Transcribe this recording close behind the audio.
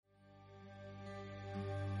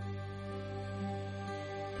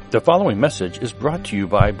The following message is brought to you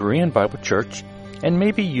by Berean Bible Church and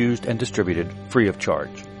may be used and distributed free of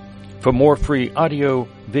charge. For more free audio,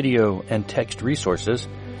 video, and text resources,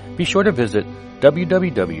 be sure to visit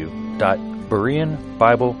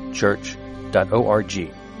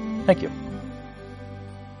www.bereanbiblechurch.org. Thank you.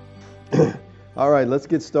 All right, let's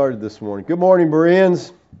get started this morning. Good morning,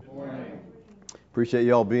 Bereans. Good morning. Appreciate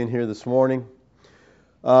you all being here this morning.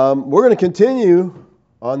 We're going to continue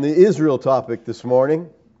on the Israel topic this morning.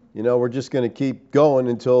 You know, we're just going to keep going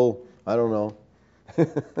until, I don't know.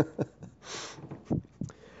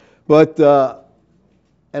 But,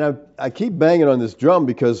 and I keep banging on this drum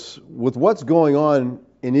because with what's going on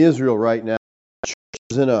in Israel right now, the church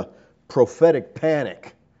is in a prophetic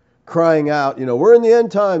panic, crying out, you know, we're in the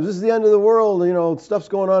end times, this is the end of the world, you know, stuff's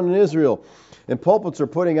going on in Israel. And pulpits are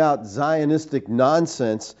putting out Zionistic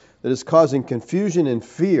nonsense that is causing confusion and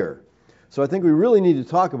fear. So I think we really need to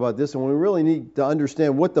talk about this, and we really need to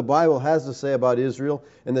understand what the Bible has to say about Israel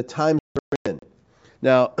and the times we're in.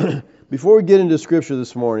 Now, before we get into Scripture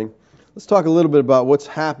this morning, let's talk a little bit about what's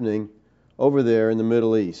happening over there in the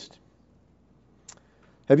Middle East.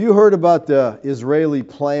 Have you heard about the Israeli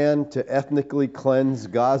plan to ethnically cleanse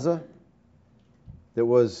Gaza that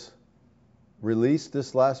was released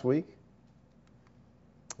this last week?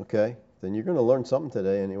 Okay, then you're going to learn something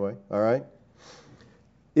today anyway, all right?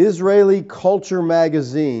 Israeli culture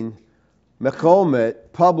magazine,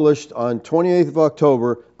 Mechomet, published on 28th of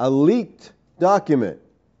October a leaked document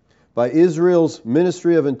by Israel's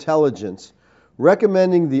Ministry of Intelligence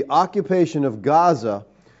recommending the occupation of Gaza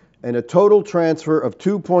and a total transfer of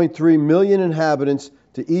 2.3 million inhabitants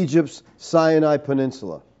to Egypt's Sinai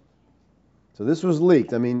Peninsula. So this was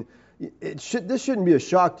leaked. I mean, this shouldn't be a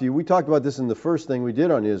shock to you. We talked about this in the first thing we did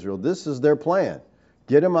on Israel. This is their plan.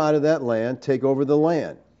 Get them out of that land, take over the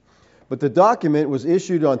land. But the document was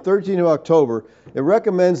issued on 13th of October. It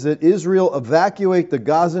recommends that Israel evacuate the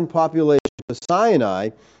Gazan population to Sinai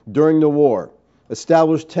during the war,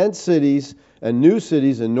 establish tent cities and new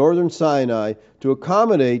cities in northern Sinai to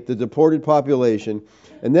accommodate the deported population,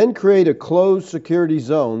 and then create a closed security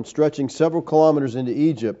zone stretching several kilometers into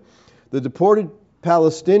Egypt. The deported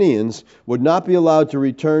Palestinians would not be allowed to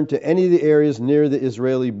return to any of the areas near the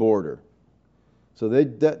Israeli border. So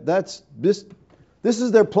this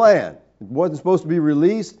is their plan. It wasn't supposed to be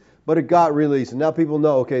released, but it got released. And now people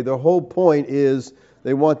know, okay, their whole point is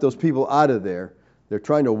they want those people out of there. They're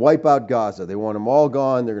trying to wipe out Gaza. They want them all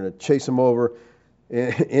gone. They're going to chase them over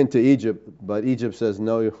into Egypt. But Egypt says,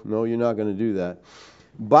 no, you're not going to do that.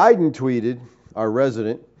 Biden tweeted, our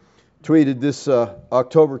resident, tweeted this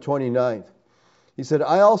October 29th. He said,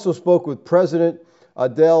 I also spoke with President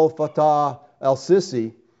Abdel Fattah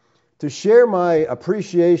al-Sisi to share my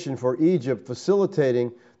appreciation for Egypt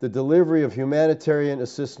facilitating the delivery of humanitarian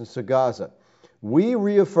assistance to Gaza. We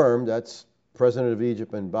reaffirmed, that's President of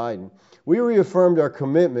Egypt and Biden, we reaffirmed our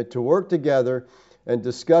commitment to work together and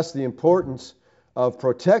discuss the importance of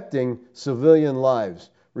protecting civilian lives,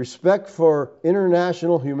 respect for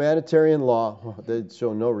international humanitarian law. They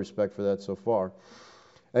show no respect for that so far.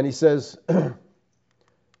 And he says,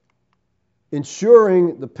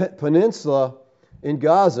 ensuring the peninsula in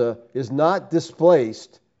Gaza is not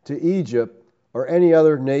displaced to Egypt or any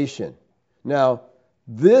other nation. Now,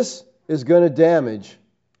 this is going to damage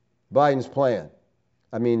Biden's plan.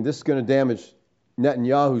 I mean, this is going to damage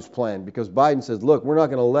Netanyahu's plan because Biden says, look, we're not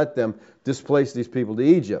going to let them displace these people to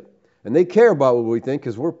Egypt. And they care about what we think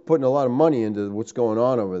because we're putting a lot of money into what's going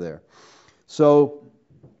on over there. So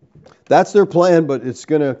that's their plan, but it's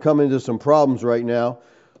going to come into some problems right now.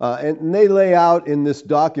 And they lay out in this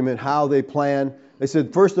document how they plan. They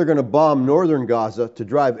said first they're going to bomb northern Gaza to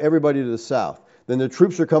drive everybody to the south. Then the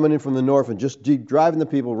troops are coming in from the north and just driving the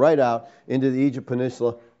people right out into the Egypt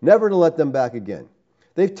Peninsula, never to let them back again.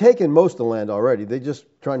 They've taken most of the land already. They're just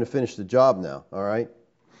trying to finish the job now, all right?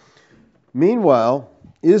 Meanwhile,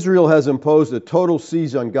 Israel has imposed a total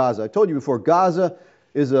siege on Gaza. I told you before, Gaza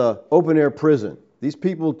is an open-air prison. These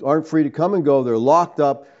people aren't free to come and go. They're locked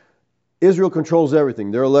up. Israel controls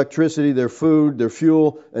everything, their electricity, their food, their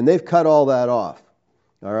fuel, and they've cut all that off.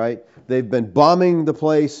 All right? They've been bombing the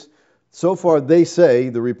place. So far, they say,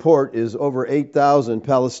 the report is over 8,000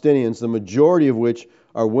 Palestinians, the majority of which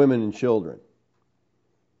are women and children.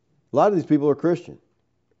 A lot of these people are Christian.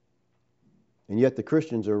 And yet the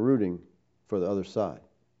Christians are rooting for the other side.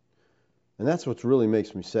 And that's what really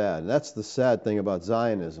makes me sad. That's the sad thing about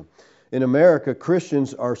Zionism. In America,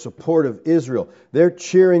 Christians are supportive of Israel. They're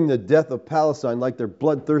cheering the death of Palestine like they're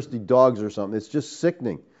bloodthirsty dogs or something. It's just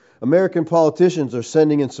sickening. American politicians are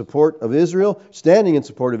standing in support of Israel,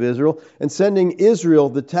 and sending Israel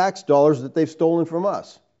the tax dollars that they've stolen from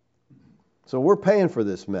us. So we're paying for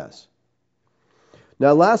this mess.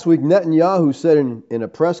 Now, last week, Netanyahu said in a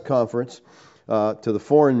press conference to the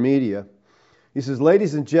foreign media, he says,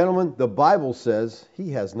 ladies and gentlemen, the Bible says,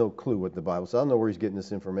 he has no clue what the Bible says. I don't know where he's getting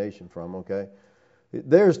this information from, okay?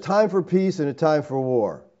 There's time for peace and a time for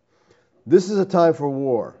war. This is a time for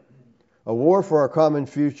war. A war for our common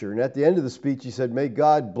future. And at the end of the speech, he said, may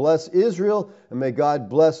God bless Israel and may God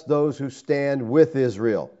bless those who stand with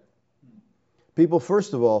Israel. People,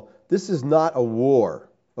 first of all, this is not a war,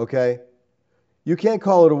 okay? You can't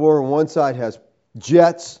call it a war when one side has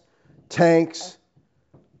jets, tanks,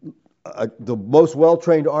 the most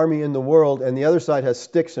well-trained army in the world, and the other side has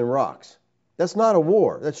sticks and rocks. That's not a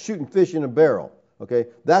war. That's shooting fish in a barrel, okay?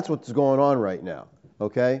 That's what's going on right now,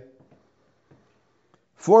 okay?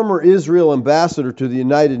 Former Israel ambassador to the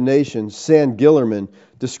United Nations, San Gillerman,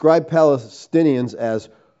 described Palestinians as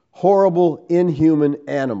horrible, inhuman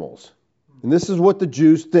animals. And this is what the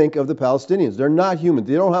Jews think of the Palestinians. They're not human.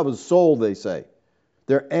 They don't have a soul, they say.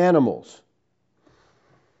 They're animals.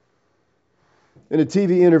 In a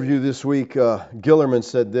TV interview this week, Gillerman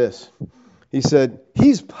said this. He said,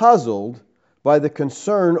 he's puzzled by the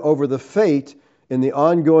concern over the fate in the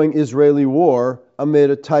ongoing Israeli war amid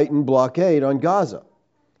a tightened blockade on Gaza.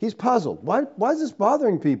 He's puzzled. Why is this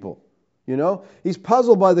bothering people? You know, he's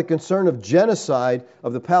puzzled by the concern of genocide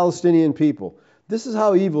of the Palestinian people. This is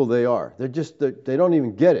how evil they are. They don't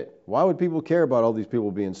even get it. Why would people care about all these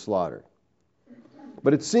people being slaughtered?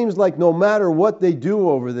 But it seems like no matter what they do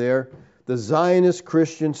over there, the Zionist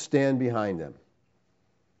Christians stand behind them.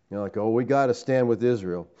 You know, like, oh, we got to stand with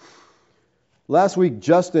Israel. Last week,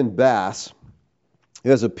 Justin Bass, he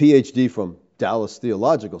has a PhD from Dallas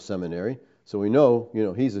Theological Seminary, so we know,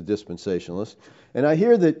 he's a dispensationalist. And I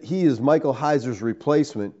hear that he is Michael Heiser's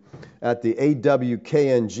replacement at the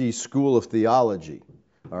AWKNG School of Theology.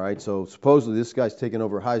 All right, so supposedly this guy's taking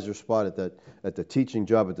over Heiser's spot at the teaching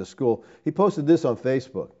job at the school. He posted this on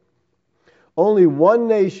Facebook. Only one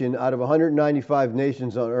nation out of 195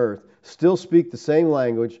 nations on earth still speak the same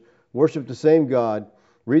language, worship the same God,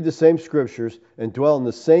 read the same scriptures, and dwell in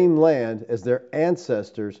the same land as their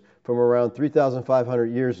ancestors from around 3,500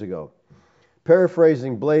 years ago.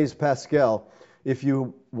 Paraphrasing Blaise Pascal, if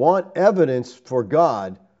you want evidence for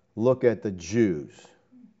God, look at the Jews.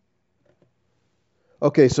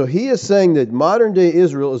 Okay, so he is saying that modern-day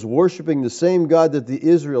Israel is worshiping the same God that the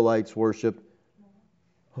Israelites worship.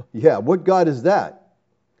 Yeah, what God is that?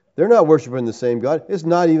 They're not worshiping the same God. It's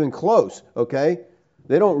not even close, okay?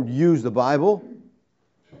 They don't use the Bible.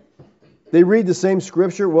 They read the same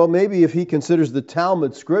scripture. Well, maybe if he considers the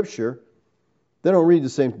Talmud scripture, they don't read the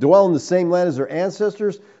same, dwell in the same land as their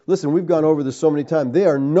ancestors. Listen, we've gone over this so many times. They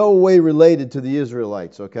are no way related to the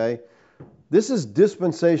Israelites, okay? This is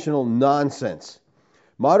dispensational nonsense.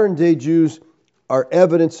 Modern-day Jews are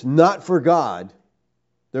evidence not for God.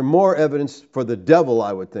 They're more evidence for the devil,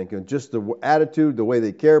 I would think, and just the attitude, the way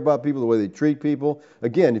they care about people, the way they treat people.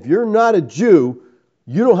 Again, if you're not a Jew,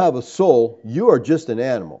 you don't have a soul. You are just an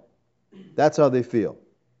animal. That's how they feel.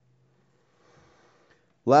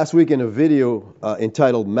 Last week in a video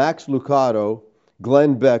entitled Max Lucado,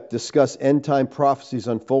 Glenn Beck discussed end-time prophecies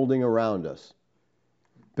unfolding around us.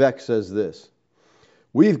 Beck says this,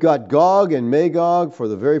 we've got Gog and Magog for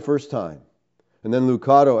the very first time. And then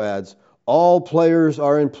Lucado adds, all players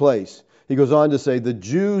are in place. He goes on to say, the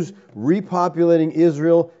Jews repopulating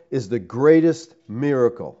Israel is the greatest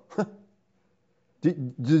miracle.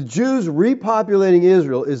 The Jews repopulating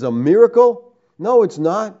Israel is a miracle? No, it's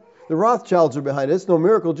not. The Rothschilds are behind it. It's no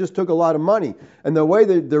miracle. It just took a lot of money. And the way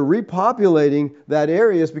they're repopulating that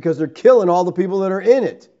area is because they're killing all the people that are in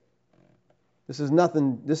it. This is not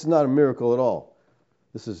a miracle at all.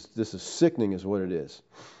 This is sickening is what it is.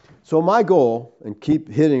 So my goal, and keep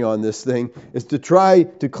hitting on this thing, is to try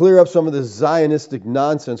to clear up some of this Zionistic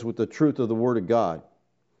nonsense with the truth of the Word of God.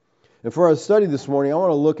 And for our study this morning, I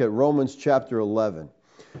want to look at Romans chapter 11.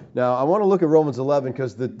 Now, I want to look at Romans 11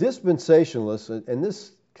 because the dispensationalists, and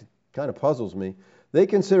this kind of puzzles me, they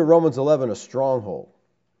consider Romans 11 a stronghold.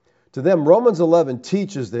 To them, Romans 11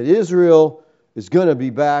 teaches that Israel is going to be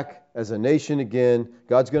back as a nation again.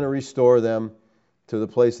 God's going to restore them to the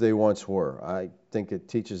place they once were. I think it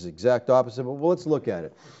teaches the exact opposite, but let's look at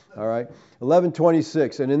it. All right,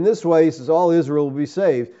 11:26, and in this way, he says, all Israel will be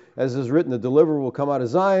saved. As is written, the deliverer will come out of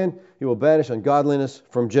Zion. He will banish ungodliness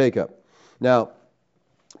from Jacob. Now,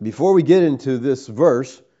 before we get into this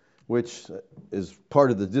verse, which is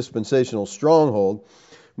part of the dispensational stronghold,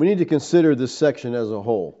 we need to consider this section as a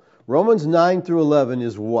whole. Romans 9 through 11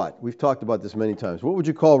 is what? We've talked about this many times. What would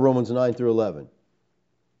you call Romans 9 through 11?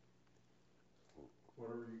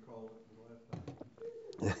 Whatever you call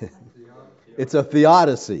it last time. It's a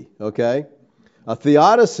theodicy, okay? A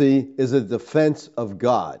theodicy is a defense of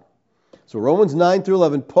God. So Romans 9 through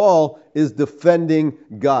 11, Paul is defending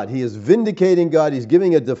God. He is vindicating God. He's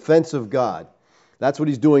giving a defense of God. That's what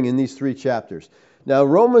he's doing in these 3 chapters. Now,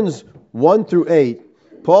 Romans 1 through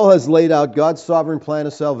 8, Paul has laid out God's sovereign plan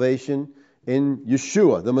of salvation in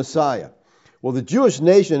Yeshua, the Messiah. Well, the Jewish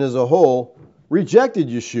nation as a whole rejected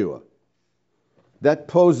Yeshua. That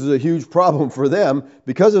poses a huge problem for them.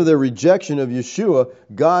 Because of their rejection of Yeshua,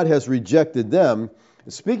 God has rejected them.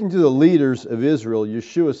 Speaking to the leaders of Israel,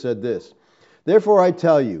 Yeshua said this, "Therefore I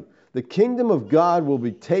tell you, the kingdom of God will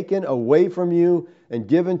be taken away from you and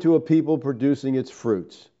given to a people producing its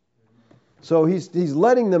fruits." So he's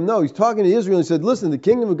letting them know. He's talking to Israel and he said, listen, the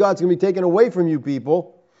kingdom of God's going to be taken away from you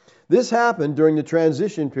people. This happened during the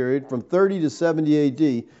transition period from 30 to 70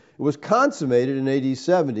 A.D. It was consummated in A.D.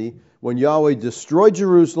 70 when Yahweh destroyed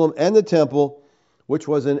Jerusalem and the temple, which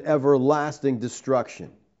was an everlasting destruction.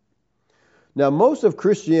 Now, most of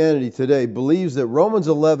Christianity today believes that Romans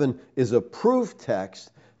 11 is a proof text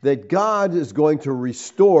that God is going to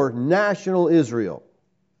restore national Israel.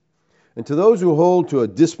 And to those who hold to a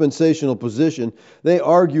dispensational position, they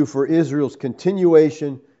argue for Israel's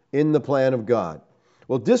continuation in the plan of God.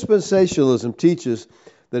 Well, dispensationalism teaches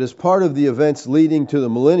that as part of the events leading to the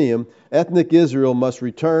millennium, ethnic Israel must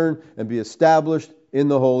return and be established in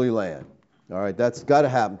the Holy Land. All right, that's got to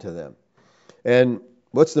happen to them. And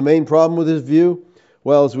what's the main problem with this view?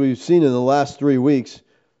 Well, as we've seen in the last 3 weeks,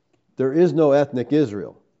 there is no ethnic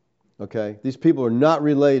Israel. Okay, these people are not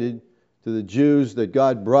related to the Jews that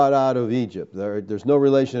God brought out of Egypt. There's no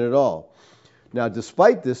relation at all. Now,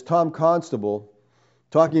 despite this, Tom Constable,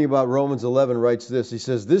 talking about Romans 11, writes this. He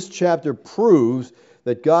says, "This chapter proves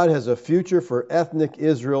that God has a future for ethnic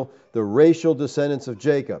Israel, the racial descendants of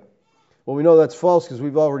Jacob." Well, we know that's false because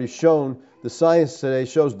we've already shown, the science today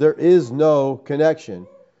shows there is no connection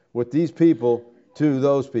with these people to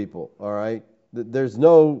those people, all right? They're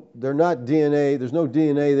not DNA, there's no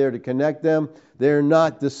DNA there to connect them. They're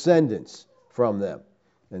not descendants from them.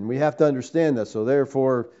 And we have to understand that, so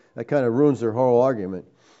therefore that kind of ruins their whole argument.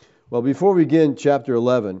 Well, before we begin chapter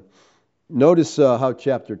 11, notice how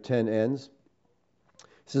chapter 10 ends.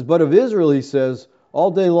 He says, "But of Israel," he says, "all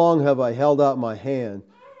day long have I held out my hand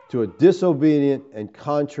to a disobedient and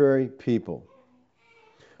contrary people."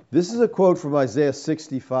 This is a quote from Isaiah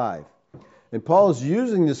 65. And Paul is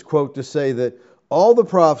using this quote to say that all the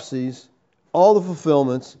prophecies, all the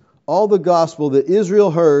fulfillments, all the gospel that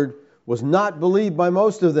Israel heard was not believed by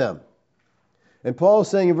most of them. And Paul is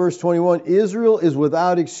saying in verse 21, Israel is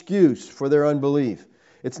without excuse for their unbelief.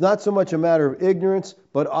 It's not so much a matter of ignorance,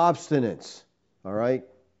 but obstinance. All right?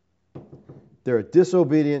 They're a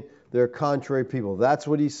disobedient, they're a contrary people. That's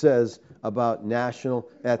what he says about national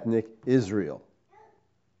ethnic Israel.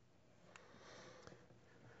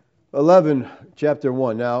 11, chapter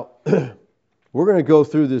 1. Now, we're going to go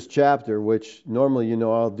through this chapter, which normally,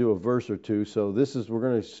 I'll do a verse or two. So we're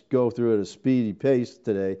going to go through it at a speedy pace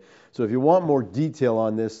today. So if you want more detail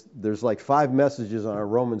on this, there's like 5 messages on our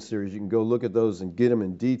Romans series. You can go look at those and get them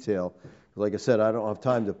in detail. Like I said, I don't have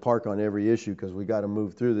time to park on every issue because we got to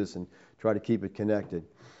move through this and try to keep it connected.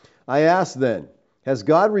 "I ask then, has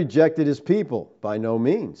God rejected his people? By no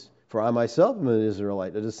means. For I myself am an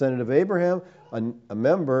Israelite, a descendant of Abraham, a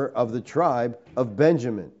member of the tribe of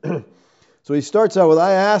Benjamin." So he starts out with,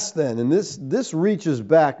 "I ask then," and this reaches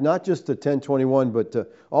back not just to 1021, but to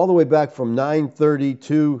all the way back from 930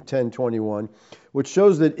 to 1021, which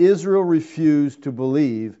shows that Israel refused to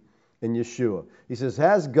believe in Yeshua. He says,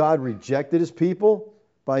 has God rejected his people?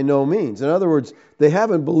 By no means. In other words, they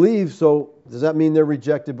haven't believed, so does that mean they're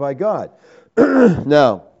rejected by God?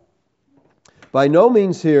 Now, by no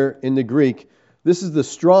means here in the Greek, this is the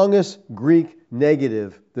strongest Greek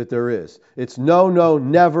negative that there is. It's no,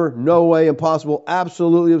 never, no way, impossible,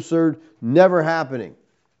 absolutely absurd, never happening.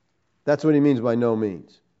 That's what he means by no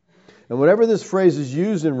means. And whenever this phrase is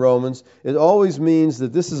used in Romans, it always means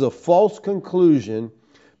that this is a false conclusion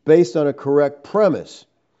based on a correct premise.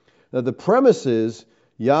 Now, the premise is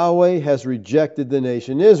Yahweh has rejected the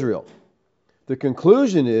nation Israel. The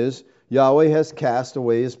conclusion is Yahweh has cast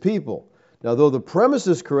away his people. Now, though the premise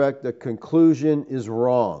is correct, the conclusion is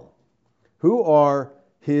wrong. Who are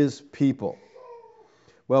his people?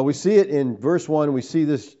 Well, we see it in verse 1. We see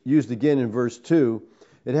this used again in verse 2.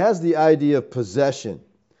 It has the idea of possession.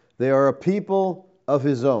 They are a people of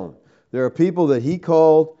his own. They're a people that he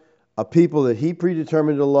called, a people that he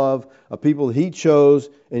predetermined to love, a people that he chose,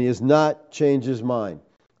 and he has not changed his mind.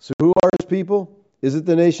 So who are his people? Is it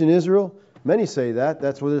the nation Israel? Many say that.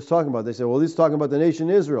 That's what it's talking about. They say, well, he's talking about the nation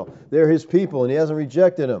Israel. They're his people, and he hasn't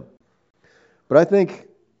rejected them. But I think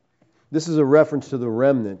this is a reference to the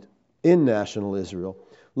remnant in national Israel.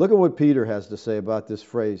 Look at what Peter has to say about this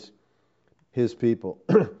phrase, his people.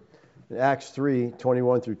 In Acts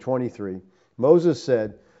 3:21 through 23, Moses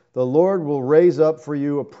said, "The Lord will raise up for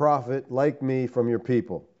you a prophet like me from your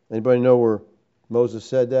people." Anybody know where Moses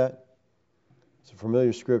said that? It's a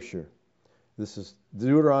familiar scripture. This is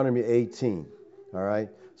Deuteronomy 18. All right?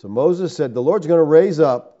 So Moses said, the Lord's going to raise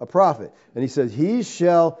up a prophet. And he said, you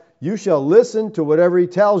shall listen to whatever he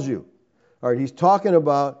tells you. All right, he's talking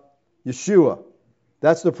about Yeshua.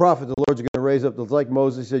 That's the prophet the Lord's going to raise up. Like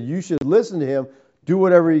Moses said, you should listen to him, do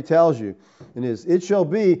whatever he tells you. And it shall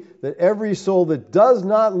be that every soul that does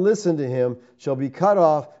not listen to him shall be cut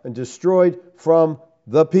off and destroyed from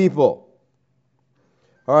the people.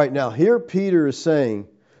 All right, now here Peter is saying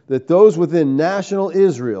that those within national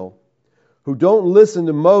Israel who don't listen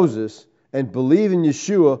to Moses and believe in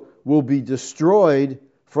Yeshua will be destroyed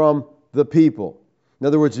from the people. In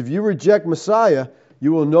other words, if you reject Messiah,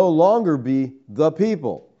 you will no longer be the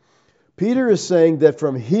people. Peter is saying that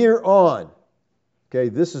from here on, okay,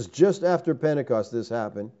 this is just after Pentecost this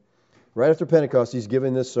happened. Right after Pentecost, he's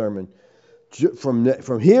giving this sermon.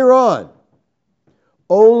 From here on,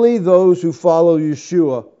 only those who follow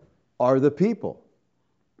Yeshua are the people.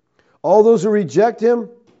 All those who reject him,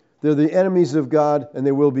 they're the enemies of God, and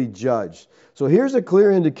they will be judged. So here's a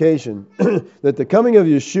clear indication that the coming of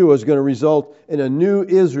Yeshua is going to result in a new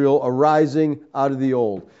Israel arising out of the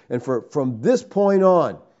old. And from this point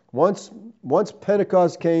on, once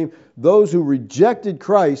Pentecost came, those who rejected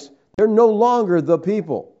Christ, they're no longer the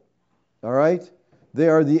people. All right? They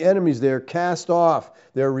are the enemies. They are cast off.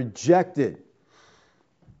 They're rejected.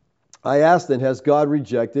 I asked then, has God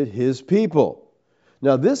rejected his people?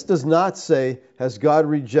 Now, this does not say, has God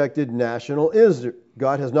rejected national Israel?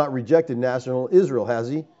 God has not rejected national Israel, has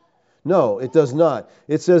he? No, it does not.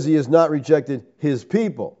 It says he has not rejected his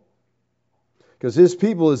people. Because his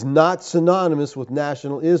people is not synonymous with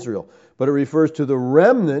national Israel, but it refers to the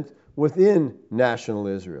remnant within national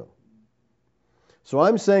Israel. So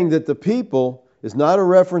I'm saying that the people is not a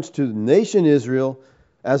reference to the nation Israel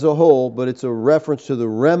as a whole, but it's a reference to the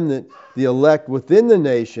remnant, the elect within the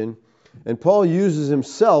nation. And Paul uses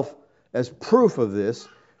himself as proof of this.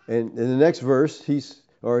 And in the next verse,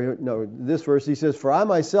 this verse, he says, "For I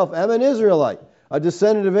myself am an Israelite, a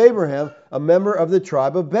descendant of Abraham, a member of the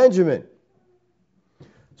tribe of Benjamin."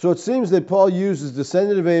 So it seems that Paul uses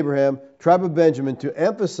descendant of Abraham, tribe of Benjamin, to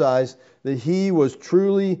emphasize that he was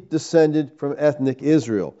truly descended from ethnic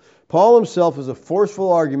Israel. Paul himself is a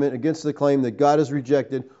forceful argument against the claim that God has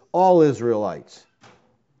rejected all Israelites.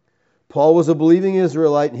 Paul was a believing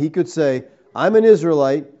Israelite, and he could say, I'm an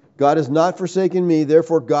Israelite, God has not forsaken me,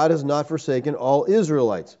 therefore God has not forsaken all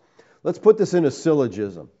Israelites. Let's put this in a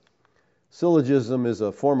syllogism. Syllogism is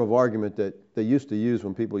a form of argument that they used to use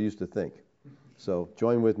when people used to think. So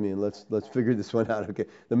join with me and let's figure this one out. Okay.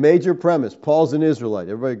 The major premise, Paul's an Israelite.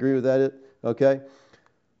 Everybody agree with that? Okay.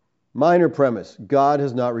 Minor premise, God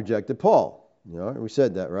has not rejected Paul. We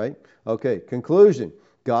said that, right? Okay. Conclusion,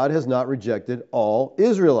 God has not rejected all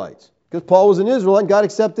Israelites. Because Paul was an Israelite and God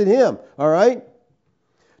accepted him. All right?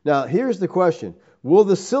 Now, here's the question. Will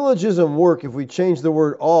the syllogism work if we change the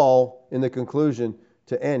word all in the conclusion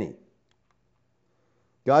to any?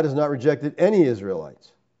 God has not rejected any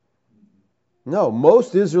Israelites. No,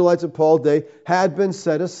 most Israelites of Paul's day had been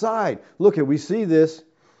set aside. Look, we see this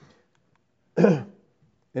in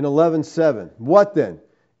 11:7. What then?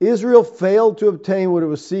 Israel failed to obtain what it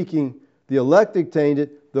was seeking. The elect obtained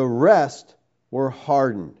it. The rest were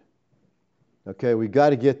hardened. Okay, we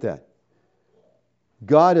got to get that.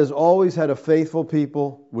 God has always had a faithful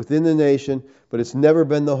people within the nation, but it's never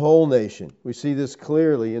been the whole nation. We see this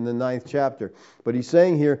clearly in the 9th chapter. But he's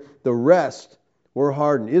saying here, the rest were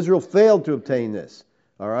hardened. Israel failed to obtain this.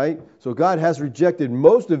 All right? So God has rejected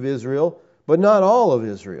most of Israel, but not all of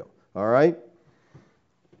Israel. All right?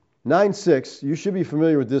 9:6, you should be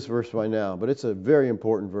familiar with this verse by now, but it's a very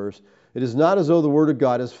important verse. It is not as though the word of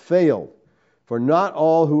God has failed, for not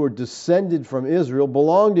all who are descended from Israel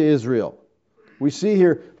belong to Israel. We see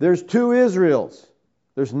here, there's two Israels.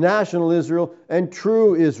 There's national Israel and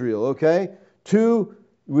true Israel, okay?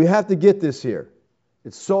 We have to get this here.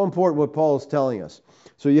 It's so important what Paul is telling us.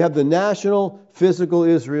 So you have the national, physical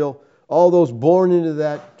Israel, all those born into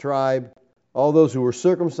that tribe, all those who were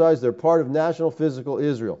circumcised, they're part of national, physical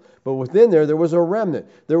Israel. But within there was a remnant.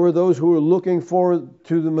 There were those who were looking forward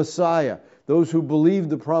to the Messiah, those who believed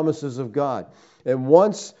the promises of God. And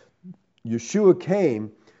once Yeshua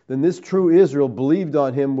came, then this true Israel believed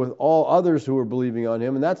on him with all others who were believing on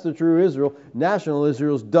him. And that's the true Israel. National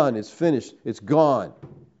Israel's done. It's finished. It's gone.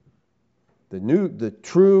 The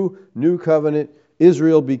true new covenant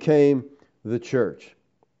Israel became the church.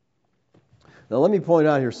 Now let me point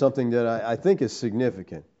out here something that I think is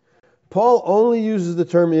significant. Paul only uses the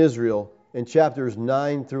term Israel in chapters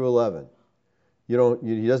 9 through 11. He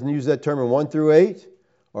doesn't use that term in 1 through 8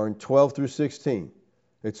 or in 12 through 16.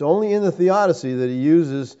 It's only in the Theodicy that he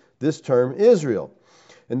uses this term Israel.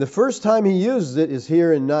 And the first time he uses it is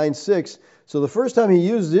here in 9:6. So the first time he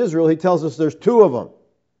uses Israel, he tells us there's two of them.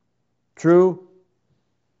 True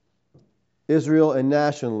Israel and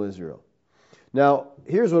national Israel. Now,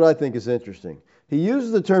 here's what I think is interesting. He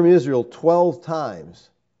uses the term Israel 12 times.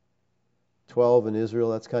 12 in Israel,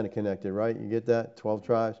 that's kind of connected, right? You get that? 12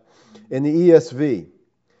 tribes. In the ESV,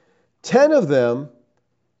 10 of them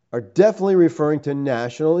are definitely referring to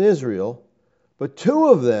national Israel, but 2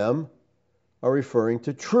 of them are referring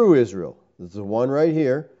to true Israel. There's the one right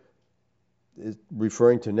here is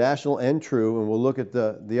referring to national and true, and we'll look at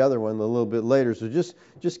the other one a little bit later. So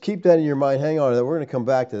just keep that in your mind. Hang on to that. We're going to come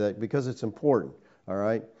back to that because it's important. All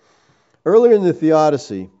right. Earlier in the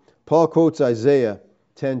Theodicy, Paul quotes Isaiah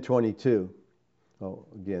 10:22. Oh,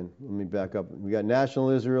 again, let me back up. We got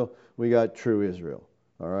national Israel. We got true Israel.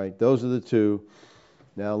 All right. Those are the two.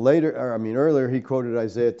 Now earlier he quoted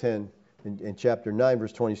Isaiah 10 in chapter 9,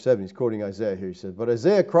 verse 27. He's quoting Isaiah here. He says, "But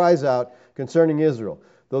Isaiah cries out concerning Israel,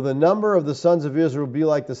 though the number of the sons of Israel be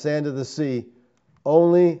like the sand of the sea,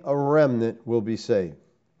 only a remnant will be saved."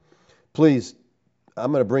 Please,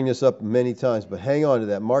 I'm going to bring this up many times, but hang on to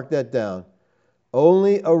that. Mark that down.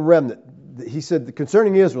 Only a remnant. He said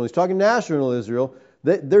concerning Israel, he's talking national Israel.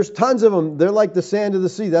 There's tons of them. They're like the sand of the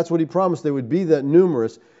sea. That's what he promised they would be, that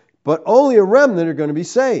numerous. But only a remnant are going to be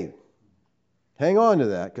saved. Hang on to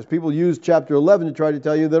that, because people use chapter 11 to try to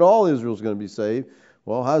tell you that all Israel is going to be saved.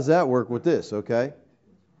 Well, how does that work with this, okay?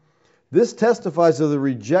 This testifies of the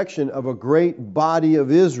rejection of a great body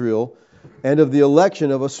of Israel and of the election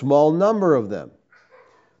of a small number of them.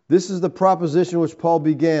 This is the proposition which Paul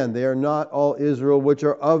began. They are not all Israel which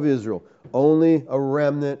are of Israel. Only a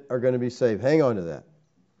remnant are going to be saved. Hang on to that.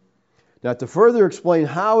 Now, to further explain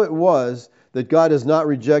how it was that God has not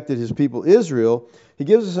rejected his people Israel, he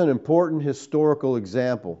gives us an important historical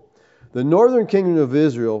example. The northern kingdom of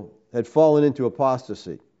Israel had fallen into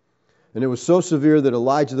apostasy. And it was so severe that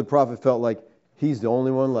Elijah the prophet felt like he's the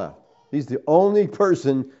only one left. He's the only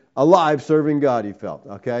person alive serving God, he felt.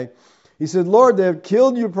 Okay? He said, "Lord, they have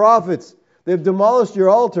killed your prophets. They've demolished your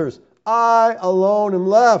altars. I alone am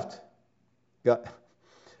left. God.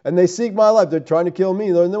 And they seek my life. They're trying to kill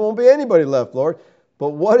me. There won't be anybody left, Lord." But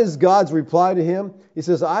what is God's reply to him? He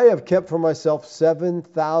says, "I have kept for myself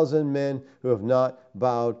 7,000 men who have not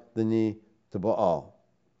bowed the knee to Baal."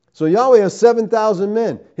 So Yahweh has 7,000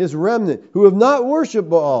 men, his remnant, who have not worshipped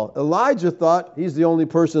Baal. Elijah thought he's the only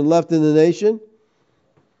person left in the nation.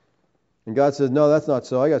 And God says, "No, that's not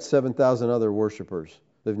so. I got 7,000 other worshipers.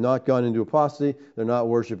 They've not gone into apostasy. They're not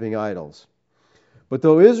worshiping idols." But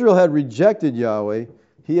though Israel had rejected Yahweh,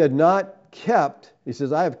 he had not kept, he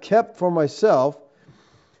says, "I have kept for myself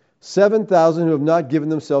 7,000 who have not given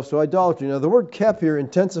themselves to idolatry." Now, the word "kept" here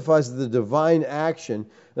intensifies the divine action.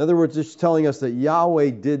 In other words, it's telling us that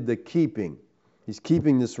Yahweh did the keeping. He's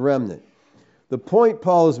keeping this remnant. The point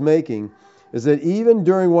Paul is making is that even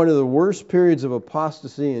during one of the worst periods of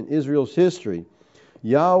apostasy in Israel's history,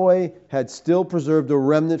 Yahweh had still preserved a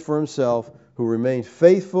remnant for himself who remained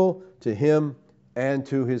faithful to him and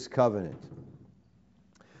to his covenant.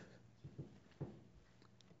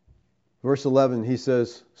 Verse 11, he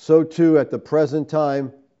says, "So too at the present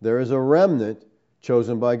time there is a remnant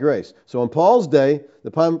chosen by grace." So in Paul's day,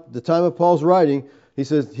 the time of Paul's writing, he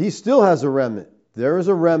says he still has a remnant. There is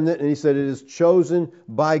a remnant, and he said it is chosen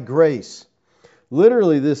by grace.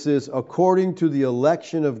 Literally, this is according to the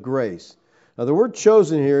election of grace. Now, the word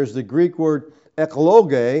chosen here is the Greek word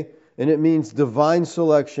ekloge, and it means divine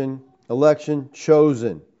selection, election,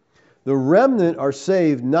 chosen. The remnant are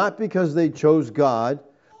saved not because they chose God,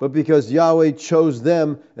 but because Yahweh chose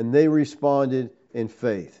them and they responded in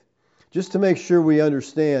faith. Just to make sure we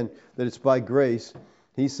understand that it's by grace,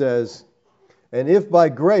 he says, and if by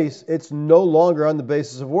grace, it's no longer on the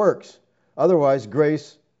basis of works. Otherwise,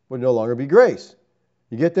 grace would no longer be grace.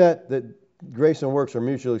 You get that? That grace and works are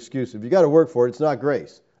mutually exclusive. If you got to work for it, it's not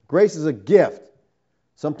grace. Grace is a gift,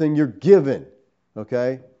 something you're given.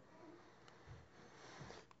 Okay?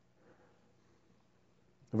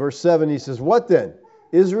 Verse 7, he says, "What then?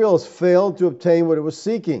 Israel has failed to obtain what it was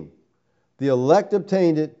seeking. The elect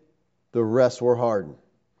obtained it, the rest were hardened."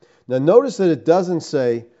 Now notice that it doesn't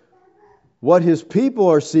say what his people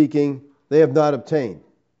are seeking, they have not obtained.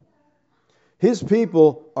 His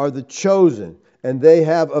people are the chosen, and they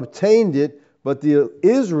have obtained it, but the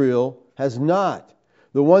Israel has not.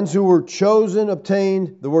 The ones who were chosen,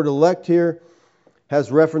 obtained, the word elect here,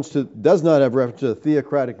 does not have reference to a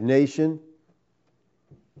theocratic nation,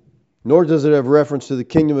 nor does it have reference to the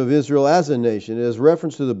kingdom of Israel as a nation. It has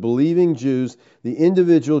reference to the believing Jews, the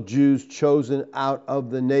individual Jews chosen out of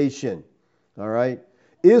the nation. All right?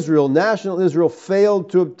 Israel, national Israel,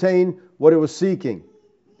 failed to obtain what it was seeking.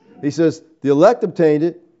 He says the elect obtained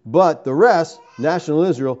it, but the rest, national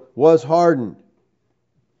Israel, was hardened.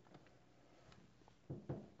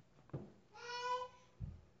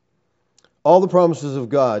 All the promises of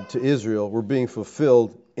God to Israel were being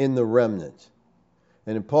fulfilled in the remnant.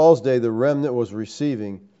 And in Paul's day, the remnant was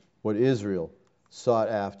receiving what Israel sought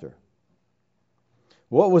after.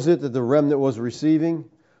 What was it that the remnant was receiving?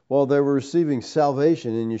 Well, they were receiving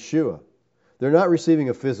salvation in Yeshua. They're not receiving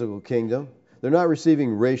a physical kingdom. They're not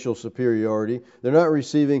receiving racial superiority. They're not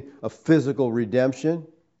receiving a physical redemption.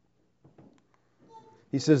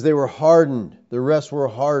 He says they were hardened. The rest were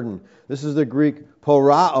hardened. This is the Greek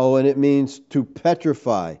porao, and it means to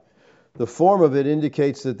petrify. The form of it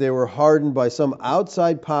indicates that they were hardened by some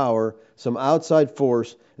outside power, some outside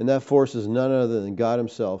force, and that force is none other than God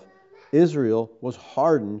Himself. Israel was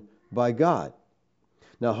hardened by God.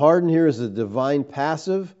 Now, hardened here is a divine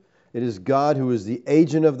passive. It is God who is the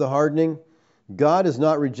agent of the hardening. God has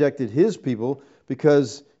not rejected His people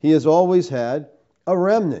because He has always had a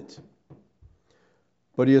remnant.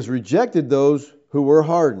 But He has rejected those who were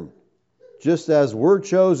hardened. Just as "we're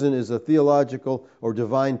chosen" is a theological or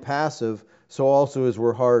divine passive, so also is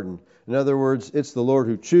 "we're hardened." In other words, it's the Lord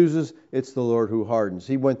who chooses, it's the Lord who hardens.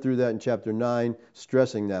 He went through that in chapter 9,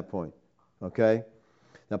 stressing that point. Okay?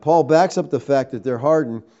 Now, Paul backs up the fact that they're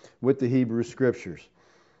hardened with the Hebrew Scriptures.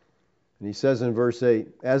 And he says in verse 8,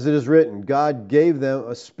 "As it is written, God gave them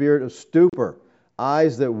a spirit of stupor,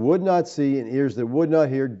 eyes that would not see and ears that would not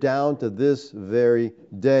hear, down to this very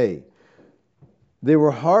day." They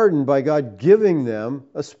were hardened by God giving them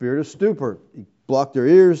a spirit of stupor. He blocked their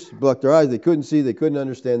ears, blocked their eyes. They couldn't see, they couldn't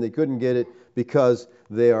understand, they couldn't get it because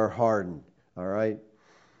they are hardened. All right?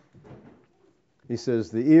 He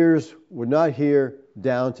says the ears would not hear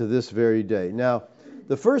down to this very day. Now,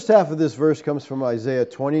 the first half of this verse comes from Isaiah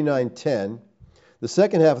 29:10. The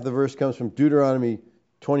second half of the verse comes from Deuteronomy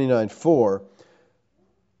 29:4.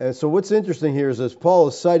 And so what's interesting here is as Paul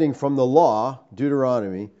is citing from the law,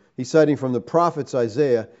 Deuteronomy, he's citing from the prophets,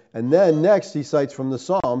 Isaiah, and then next he cites from the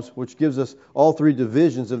Psalms, which gives us all three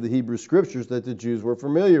divisions of the Hebrew Scriptures that the Jews were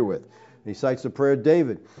familiar with. He cites the prayer of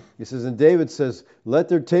David. He says, and David says, "Let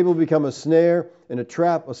their table become a snare and a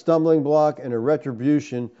trap, a stumbling block, and a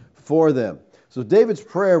retribution for them." So David's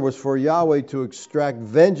prayer was for Yahweh to extract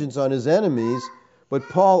vengeance on his enemies, but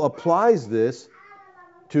Paul applies this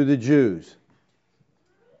to the Jews.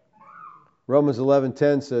 Romans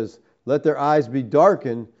 11:10 says, "Let their eyes be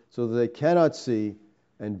darkened so that they cannot see,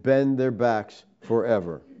 and bend their backs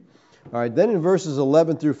forever." All right, then in verses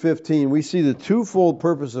 11 through 15, we see the twofold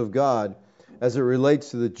purpose of God as it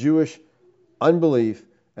relates to the Jewish unbelief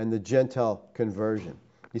and the Gentile conversion.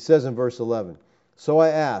 He says in verse 11, "So I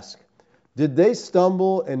ask, did they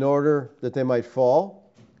stumble in order that they might fall?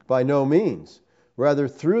 By no means. Rather,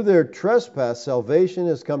 through their trespass, salvation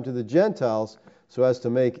has come to the Gentiles so as to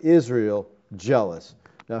make Israel jealous."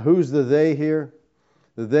 Now, who's the they here?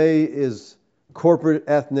 The they is corporate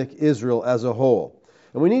ethnic Israel as a whole.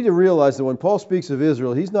 And we need to realize that when Paul speaks of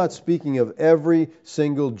Israel, he's not speaking of every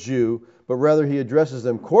single Jew, but rather he addresses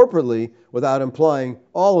them corporately without implying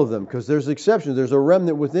all of them, because there's exceptions. There's a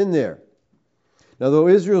remnant within there. Now, though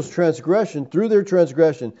Israel's transgression, through their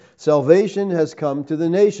transgression, salvation has come to the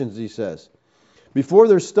nations, he says. Before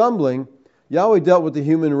their stumbling, Yahweh dealt with the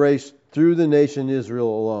human race through the nation Israel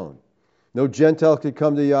alone. No Gentile could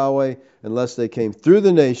come to Yahweh unless they came through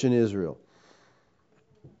the nation Israel.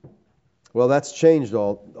 Well, that's changed.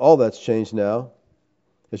 All that's changed now,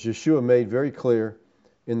 as Yeshua made very clear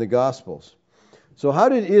in the Gospels. So how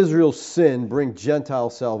did Israel's sin bring Gentile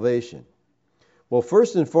salvation? Well,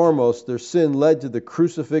 first and foremost, their sin led to the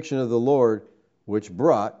crucifixion of the Lord, which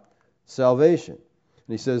brought salvation.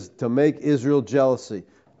 And he says, to make Israel jealous.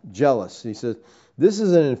 He says, this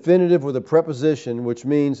is an infinitive with a preposition, which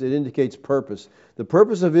means it indicates purpose. The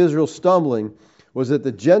purpose of Israel's stumbling was that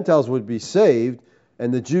the Gentiles would be saved,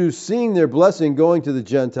 and the Jews, seeing their blessing going to the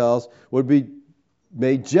Gentiles, would be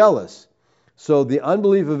made jealous. So the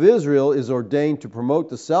unbelief of Israel is ordained to promote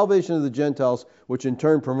the salvation of the Gentiles, which in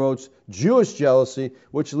turn promotes Jewish jealousy,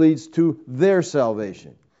 which leads to their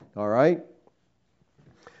salvation. All right?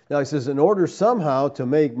 Now he says, in order somehow to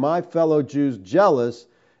make my fellow Jews jealous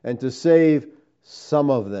and to save some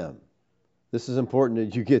of them. This is important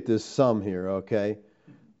that you get this "some" here, okay?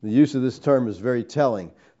 The use of this term is very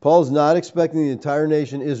telling. Paul's not expecting the entire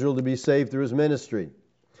nation Israel to be saved through his ministry.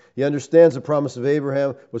 He understands the promise of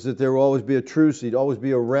Abraham was that there will always be a true seed, always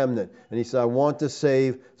be a remnant. And he said, I want to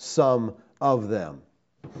save some of them.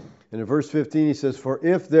 And in verse 15 he says, for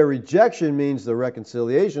if their rejection means the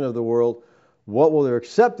reconciliation of the world, what will their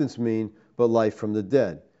acceptance mean but life from the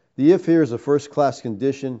dead? The if here is a first-class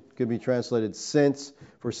condition. Could be translated since.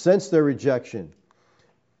 For since their rejection.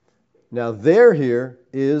 Now there here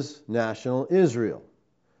is national Israel.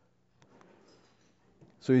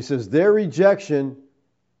 So he says their rejection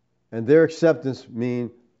and their acceptance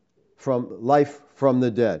mean from life from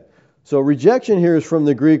the dead. So rejection here is from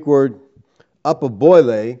the Greek word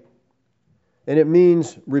apoboile, and it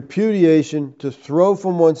means repudiation, to throw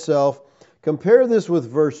from oneself. Compare this with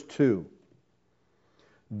verse 2.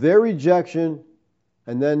 Their rejection,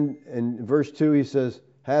 and then in verse 2 he says,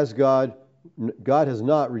 God has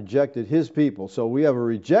not rejected his people. So we have a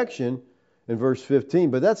rejection in verse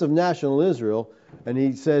 15, but that's of national Israel. And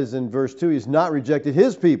he says in verse 2, he's not rejected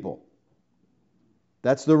his people.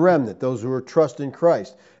 That's the remnant, those who are trust in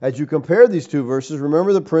Christ. As you compare these two verses,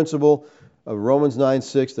 remember the principle of Romans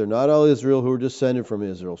 9:6. They're not all Israel who are descended from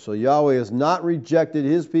Israel. So Yahweh has not rejected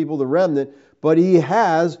his people, the remnant, but he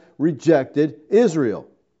has rejected Israel.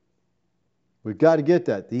 We've got to get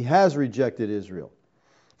that. He has rejected Israel.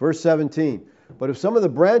 Verse 17, but if some of the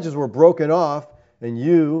branches were broken off, and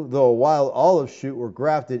you, though a wild olive shoot, were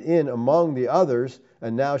grafted in among the others,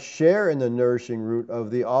 and now share in the nourishing root of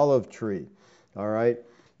the olive tree. All right?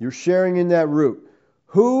 You're sharing in that root.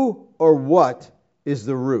 Who or what is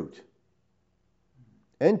the root?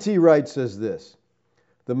 N.T. Wright says this,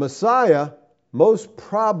 the Messiah most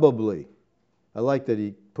probably, I like that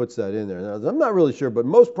he puts that in there. Now, I'm not really sure, but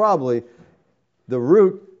most probably the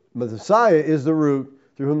root, Messiah is the root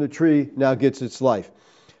through whom the tree now gets its life.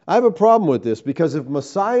 I have a problem with this because if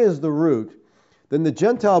Messiah is the root, then the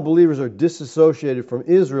Gentile believers are disassociated from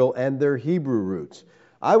Israel and their Hebrew roots.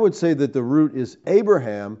 I would say that the root is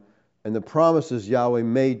Abraham and the promises Yahweh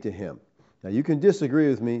made to him. Now you can disagree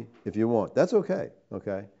with me if you want. That's okay.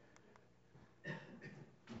 Okay.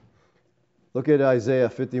 Look at Isaiah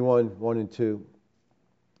 51, 1 and 2.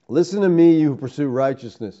 Listen to me, you who pursue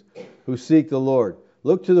righteousness, who seek the Lord.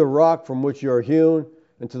 Look to the rock from which you are hewn,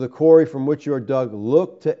 and to the quarry from which you are dug.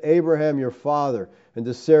 Look to Abraham your father, and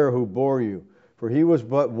to Sarah who bore you. For he was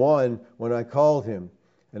but one when I called him,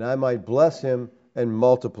 and I might bless him and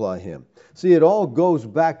multiply him. See, it all goes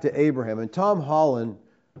back to Abraham. And Tom Holland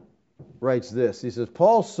writes this. He says,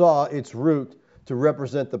 Paul saw its root to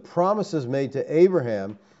represent the promises made to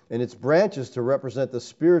Abraham, and its branches to represent the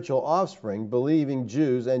spiritual offspring, believing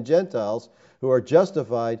Jews and Gentiles who are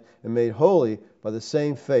justified and made holy by the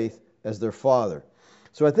same faith as their father.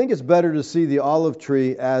 So I think it's better to see the olive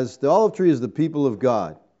tree as the olive tree is the people of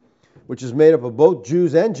God, which is made up of both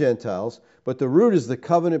Jews and Gentiles, but the root is the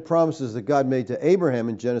covenant promises that God made to Abraham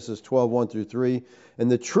in Genesis 12, 1 through 3,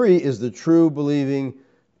 and the tree is the true believing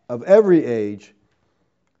of every age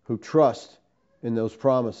who trust in those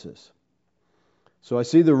promises. So I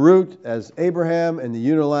see the root as Abraham and the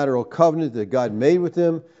unilateral covenant that God made with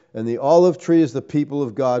him, and the olive tree is the people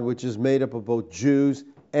of God, which is made up of both Jews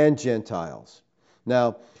and Gentiles.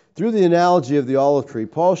 Now, through the analogy of the olive tree,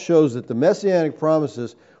 Paul shows that the messianic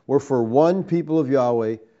promises were for one people of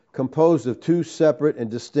Yahweh composed of two separate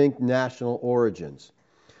and distinct national origins.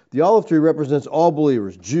 The olive tree represents all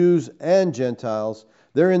believers, Jews and Gentiles.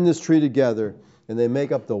 They're in this tree together, and they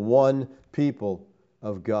make up the one people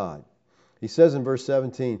of God. He says in verse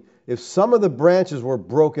 17, if some of the branches were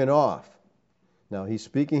broken off, now he's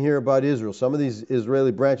speaking here about Israel. Some of these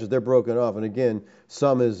Israeli branches, they're broken off. And again,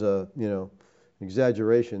 some is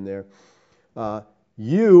exaggeration there.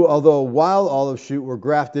 You, although a wild olive shoot, were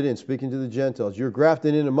grafted in, speaking to the Gentiles. You're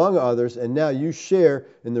grafted in among others, and now you share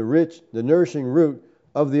in the nourishing root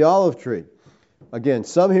of the olive tree. Again,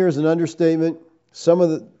 some here is an understatement. Some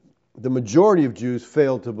of the majority of Jews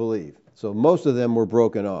failed to believe. So most of them were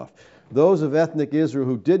broken off. Those of ethnic Israel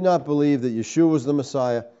who did not believe that Yeshua was the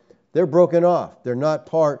Messiah, they're broken off. They're not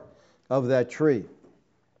part of that tree.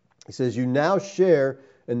 He says, you now share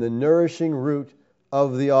in the nourishing root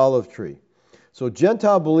of the olive tree. So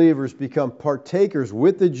Gentile believers become partakers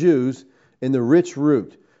with the Jews in the rich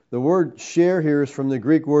root. The word share here is from the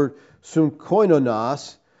Greek word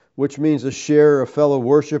synkoinonos, which means a share, a fellow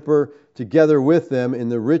worshiper, together with them in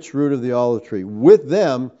the rich root of the olive tree. With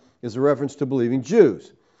them is a reference to believing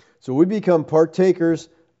Jews. So we become partakers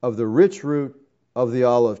of the rich root of the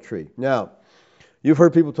olive tree. Now, you've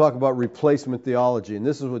heard people talk about replacement theology, and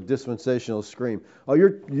this is what dispensationalists scream. Oh,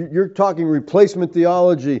 you're talking replacement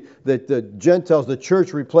theology, that the Gentiles, the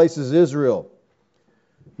church replaces Israel.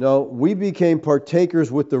 No, we became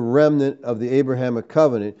partakers with the remnant of the Abrahamic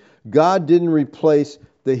covenant. God didn't replace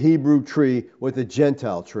the Hebrew tree with the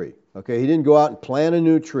Gentile tree. Okay, he didn't go out and plant a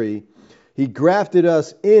new tree. He grafted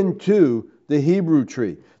us into the Hebrew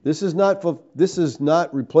tree. This is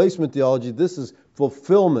not replacement theology. This is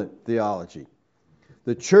fulfillment theology.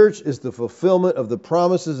 The church is the fulfillment of the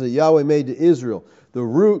promises that Yahweh made to Israel. The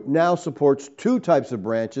root now supports two types of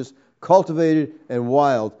branches, cultivated and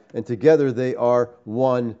wild, and together they are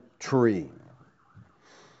one tree.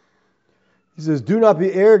 He says, do not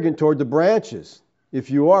be arrogant toward the branches. If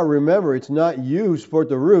you are, remember, it's not you who support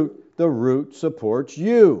the root supports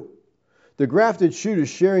you. The grafted shoot is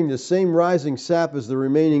sharing the same rising sap as the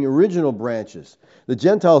remaining original branches. The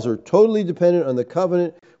Gentiles are totally dependent on the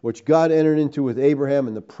covenant which God entered into with Abraham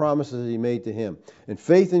and the promises he made to him. And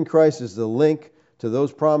faith in Christ is the link to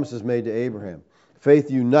those promises made to Abraham. Faith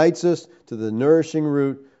unites us to the nourishing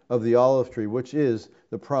root of the olive tree, which is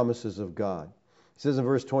the promises of God. He says in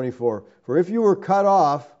verse 24, for if you were cut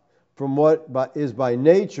off from what is by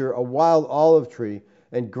nature a wild olive tree,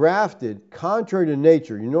 and grafted contrary to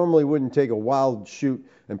nature. You normally wouldn't take a wild shoot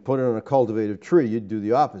and put it on a cultivated tree. You'd do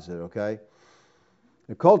the opposite, okay?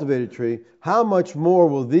 A cultivated tree, how much more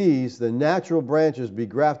will these, the natural branches, be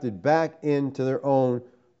grafted back into their own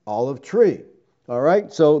olive tree? All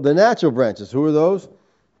right, so the natural branches, who are those?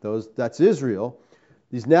 That's Israel.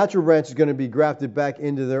 These natural branches are going to be grafted back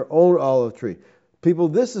into their own olive tree. People,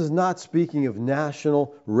 this is not speaking of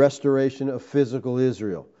national restoration of physical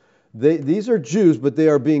Israel. These are Jews, but they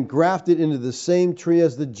are being grafted into the same tree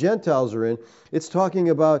as the Gentiles are in. It's talking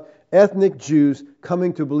about ethnic Jews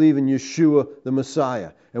coming to believe in Yeshua, the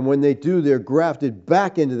Messiah. And when they do, they're grafted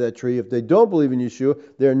back into that tree. If they don't believe in Yeshua,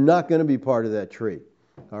 they're not going to be part of that tree.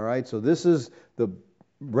 All right, so this is the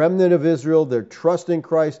remnant of Israel. They're trusting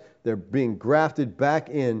Christ. They're being grafted back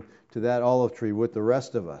in to that olive tree with the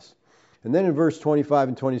rest of us. And then in verse 25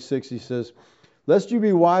 and 26, he says, lest you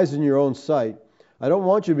be wise in your own sight, I don't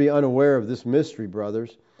want you to be unaware of this mystery,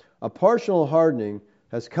 brothers. A partial hardening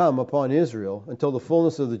has come upon Israel until the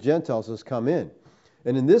fullness of the Gentiles has come in.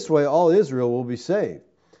 And in this way all Israel will be saved.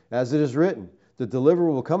 As it is written, the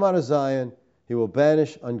deliverer will come out of Zion, he will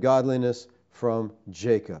banish ungodliness from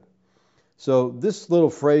Jacob. So this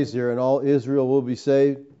little phrase here, and all Israel will be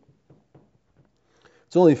saved,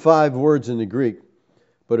 it's only 5 words in the Greek,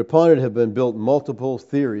 but upon it have been built multiple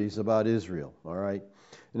theories about Israel. All right.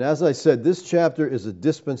 And as I said, this chapter is a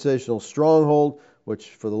dispensational stronghold,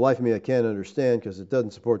 which for the life of me I can't understand because it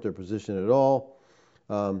doesn't support their position at all.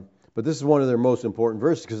 But this is one of their most important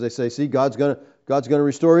verses because they say, see, God's going to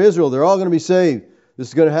restore Israel. They're all going to be saved. This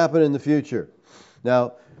is going to happen in the future.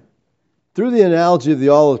 Now, through the analogy of the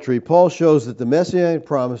olive tree, Paul shows that the messianic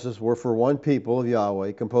promises were for one people of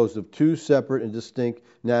Yahweh, composed of 2 separate and distinct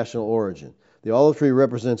national origins. The olive tree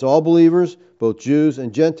represents all believers, both Jews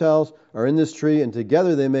and Gentiles are in this tree, and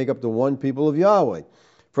together they make up the one people of Yahweh.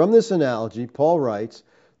 From this analogy, Paul writes,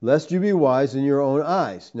 lest you be wise in your own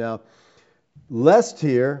eyes. Now, lest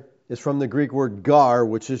here is from the Greek word gar,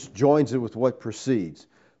 which just joins it with what precedes.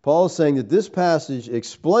 Paul is saying that this passage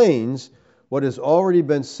explains what has already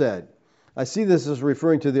been said. I see this as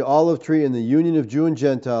referring to the olive tree and the union of Jew and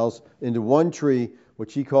Gentiles into one tree,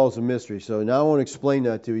 which he calls a mystery. So now I want to explain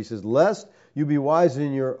that to you. He says, lest you be wise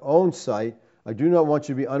in your own sight, I do not want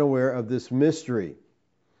you to be unaware of this mystery.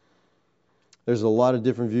 There's a lot of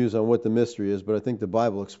different views on what the mystery is, but I think the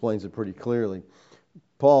Bible explains it pretty clearly.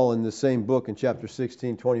 Paul, in the same book, in chapter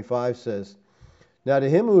 16:25, says, now to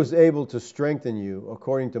him who is able to strengthen you,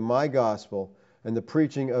 according to my gospel and the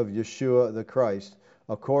preaching of Yeshua the Christ,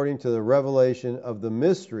 according to the revelation of the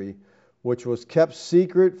mystery, which was kept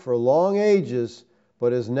secret for long ages,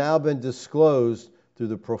 but has now been disclosed through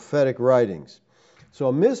the prophetic writings. So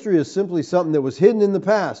a mystery is simply something that was hidden in the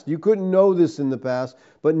past. You couldn't know this in the past,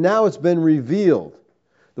 but now it's been revealed.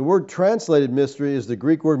 The word translated mystery is the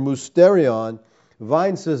Greek word mysterion.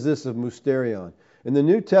 Vine says this of mysterion. In the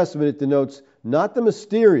New Testament, it denotes not the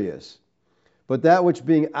mysterious, but that which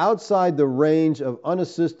being outside the range of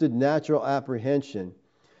unassisted natural apprehension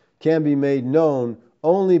can be made known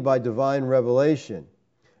only by divine revelation,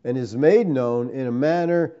 and is made known in a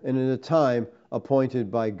manner and in a time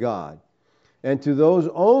appointed by God, and to those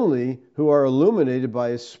only who are illuminated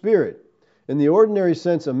by His Spirit. In the ordinary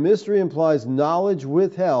sense, a mystery implies knowledge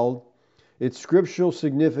withheld. Its scriptural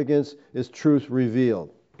significance is truth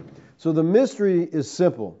revealed. So the mystery is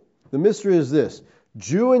simple. The mystery is this.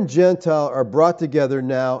 Jew and Gentile are brought together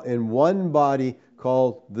now in one body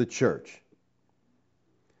called the church.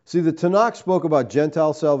 See, the Tanakh spoke about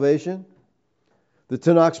Gentile salvation. The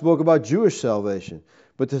Tanakh spoke about Jewish salvation.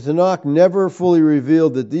 But the Tanakh never fully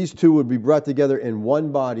revealed that these two would be brought together in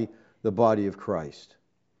one body, the body of Christ.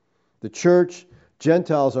 The church,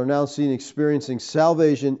 Gentiles are now seen experiencing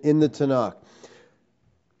salvation in the Tanakh.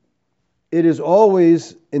 It is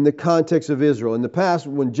always in the context of Israel. In the past,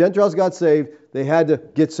 when Gentiles got saved, they had to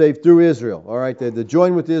get saved through Israel. All right, they had to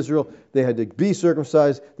join with Israel. They had to be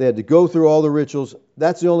circumcised. They had to go through all the rituals.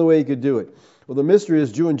 That's the only way you could do it. Well, the mystery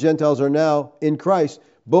is Jew and Gentiles are now in Christ,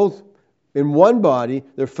 both in one body.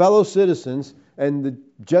 They're fellow citizens, and the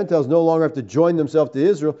Gentiles no longer have to join themselves to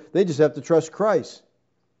Israel. They just have to trust Christ.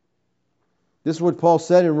 This is what Paul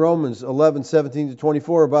said in Romans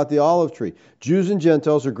 11:17-24 about the olive tree. Jews and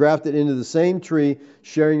Gentiles are grafted into the same tree,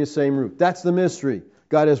 sharing the same root. That's the mystery.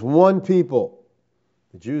 God has one people.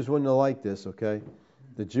 The Jews wouldn't have liked this, okay?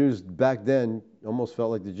 The Jews back then almost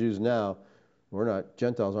felt like the Jews now.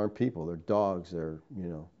 Gentiles aren't people. They're dogs.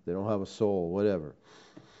 They don't have a soul, whatever.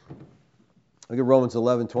 Look at Romans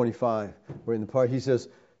 11:25. We're in the part. He says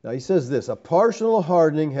this, a partial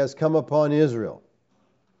hardening has come upon Israel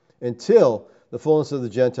until the fullness of the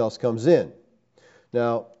Gentiles comes in.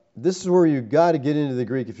 Now, this is where you've got to get into the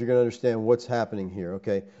Greek if you're going to understand what's happening here,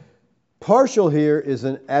 okay? Partial here is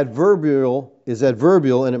adverbial,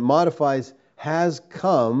 and it modifies has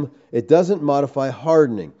come. It doesn't modify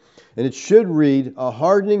hardening. And it should read, a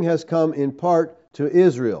hardening has come in part to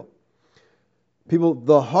Israel. People,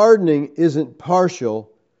 the hardening isn't partial.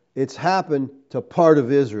 It's happened to part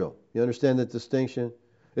of Israel. You understand that distinction?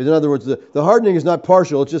 In other words, the hardening is not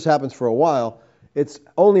partial. It just happens for a while. It's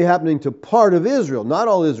only happening to part of Israel. Not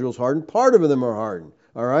all Israel's hardened. Part of them are hardened.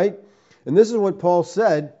 All right? And this is what Paul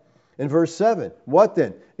said in verse 7. What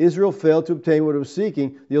then? Israel failed to obtain what it was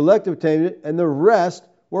seeking. The elect obtained it, and the rest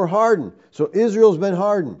were hardened. So Israel's been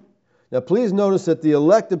hardened. Now please notice that the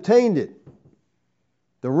elect obtained it.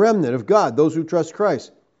 The remnant of God, those who trust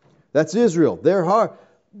Christ. That's Israel. They're hard.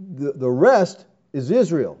 The rest is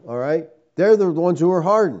Israel. All right? They're the ones who are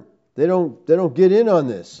hardened. They don't get in on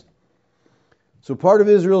this. So part of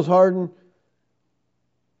Israel's hardened,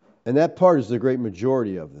 and that part is the great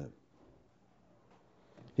majority of them.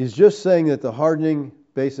 He's just saying that the hardening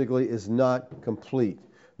basically is not complete.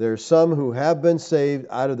 There are some who have been saved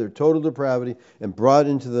out of their total depravity and brought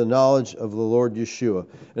into the knowledge of the Lord Yeshua.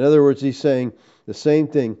 In other words, he's saying the same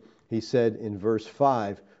thing he said in verse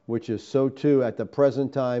 5, which is so too at the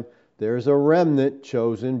present time. There's a remnant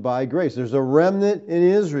chosen by grace. There's a remnant in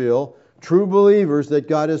Israel, true believers that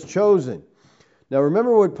God has chosen. Now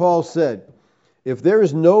remember what Paul said. If there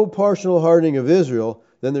is no partial hardening of Israel,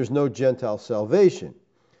 then there's no Gentile salvation.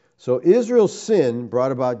 So Israel's sin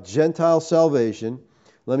brought about Gentile salvation.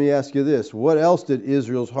 Let me ask you this. What else did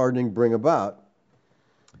Israel's hardening bring about?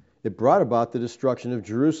 It brought about the destruction of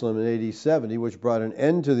Jerusalem in AD 70, which brought an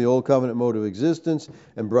end to the old covenant mode of existence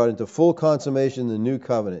and brought into full consummation the new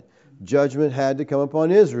covenant. Judgment had to come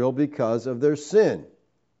upon Israel because of their sin.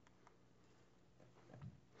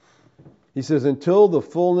 He says, until the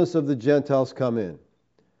fullness of the Gentiles come in.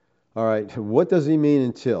 All right, what does he mean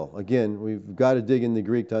until? Again, we've got to dig in the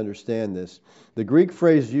Greek to understand this. The Greek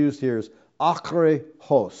phrase used here is akre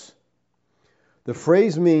hos. The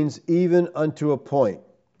phrase means even unto a point.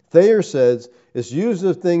 Thayer says it's used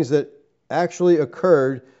of things that actually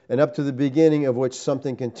occurred and up to the beginning of which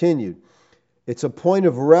something continued. It's a point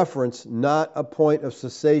of reference, not a point of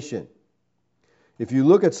cessation. If you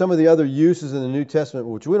look at some of the other uses in the New Testament,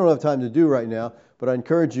 which we don't have time to do right now, but I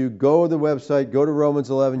encourage you, go to the website, go to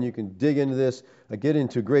Romans 11, you can dig into this. I get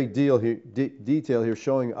into great detail here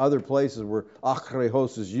showing other places where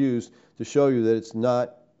akhrehos is used to show you that it's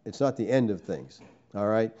not the end of things. All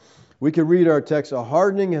right? We could read our text, a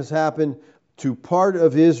hardening has happened to part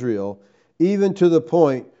of Israel, even to the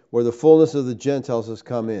point where the fullness of the Gentiles has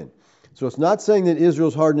come in. So it's not saying that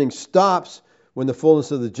Israel's hardening stops when the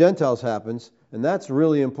fullness of the Gentiles happens, and that's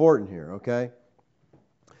really important here, okay?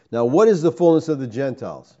 Now, what is the fullness of the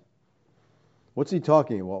Gentiles? What's he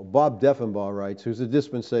talking about? Bob Deffenbaugh writes, who's a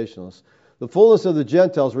dispensationalist. The fullness of the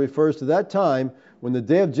Gentiles refers to that time when the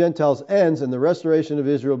day of Gentiles ends and the restoration of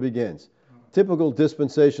Israel begins. Typical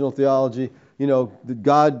dispensational theology. You know,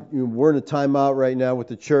 we're in a timeout right now with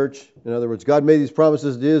the church. In other words, God made these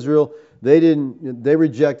promises to Israel. They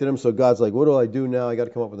rejected them. So God's like, what do I do now? I got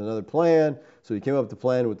to come up with another plan. So he came up with the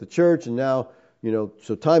plan with the church, and now,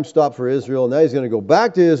 so time stopped for Israel. Now he's going to go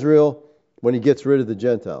back to Israel when he gets rid of the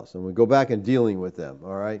Gentiles. And we go back and dealing with them,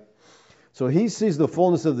 all right? So he sees the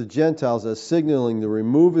fullness of the Gentiles as signaling the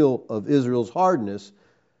removal of Israel's hardness,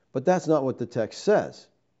 but that's not what the text says.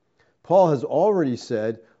 Paul has already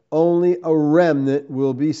said, only a remnant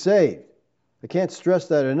will be saved. I can't stress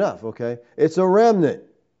that enough, okay? It's a remnant.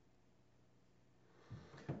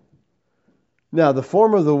 Now, the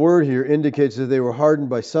form of the word here indicates that they were hardened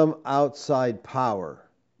by some outside power,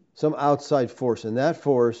 some outside force, and that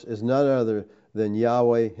force is none other than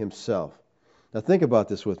Yahweh himself. Now think about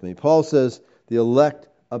this with me. Paul says the elect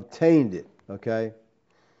obtained it, okay?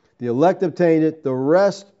 The elect obtained it, the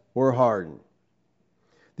rest were hardened.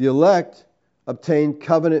 The elect obtained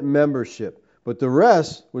covenant membership, but the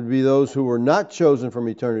rest would be those who were not chosen from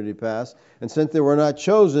eternity past, and since they were not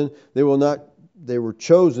chosen, they were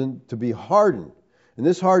chosen to be hardened. And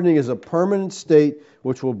this hardening is a permanent state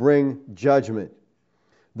which will bring judgment.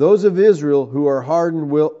 Those of Israel who are hardened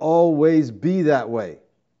will always be that way.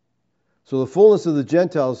 So the fullness of the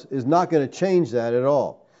Gentiles is not going to change that at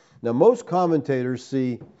all. Now most commentators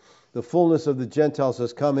see the fullness of the Gentiles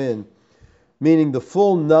has come in, meaning the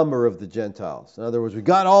full number of the Gentiles. In other words, we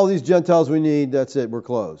got all these Gentiles we need, that's it, we're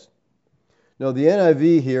closed. No, the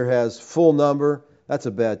NIV here has full number. That's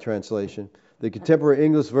a bad translation. The contemporary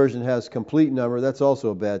English version has complete number. That's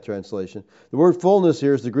also a bad translation. The word fullness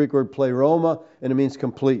here is the Greek word pleroma, and it means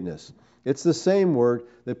completeness. It's the same word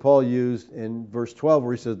that Paul used in verse 12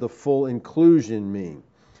 where he says the full inclusion mean.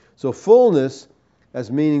 So fullness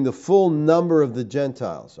as meaning the full number of the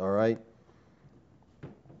Gentiles, all right?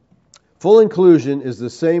 Full inclusion is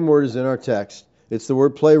the same word as in our text. It's the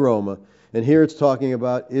word pleroma, and here it's talking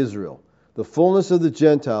about Israel. The fullness of the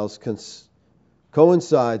Gentiles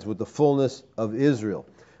coincides with the fullness of Israel.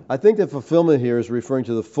 I think that fulfillment here is referring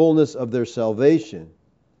to the fullness of their salvation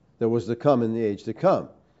that was to come in the age to come.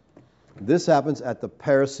 This happens at the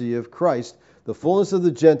parousia of Christ. The fullness of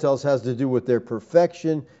the Gentiles has to do with their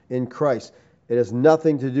perfection in Christ. It has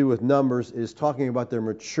nothing to do with numbers. It is talking about their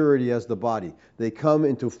maturity as the body. They come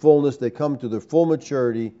into fullness. They come to their full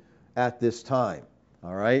maturity at this time.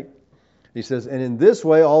 All right? He says, and in this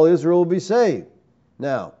way all Israel will be saved.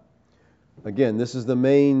 Now, again, this is the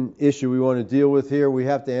main issue we want to deal with here. We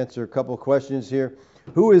have to answer a couple of questions here.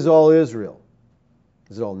 Who is all Israel?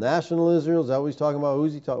 Is it all national Israel? Is that what he's talking about?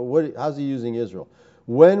 Who's he talking? How's he using Israel?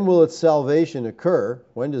 When will its salvation occur?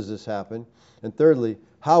 When does this happen? And thirdly,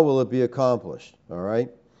 how will it be accomplished? All right?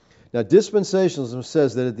 Now, dispensationalism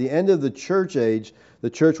says that at the end of the church age, the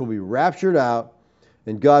church will be raptured out,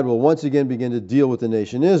 and God will once again begin to deal with the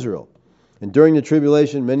nation Israel. And during the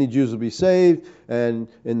tribulation, many Jews will be saved, and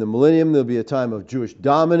in the millennium, there'll be a time of Jewish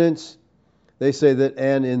dominance. They say that,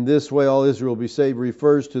 and in this way all Israel will be saved,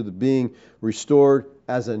 refers to the being restored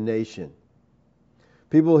as a nation.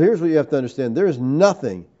 People, here's what you have to understand. There is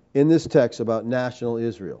nothing in this text about national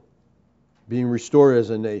Israel being restored as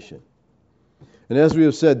a nation. And as we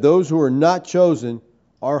have said, those who are not chosen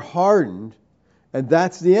are hardened, and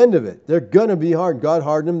that's the end of it. They're going to be hardened. God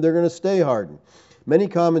hardened them, they're going to stay hardened. Many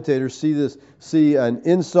commentators see an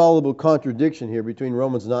insoluble contradiction here between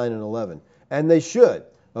Romans 9 and 11. And they should,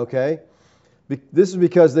 okay? This is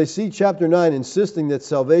because they see chapter 9 insisting that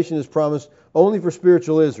salvation is promised only for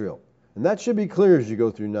spiritual Israel. And that should be clear as you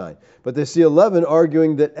go through 9. But they see 11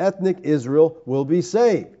 arguing that ethnic Israel will be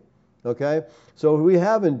saved. Okay? So we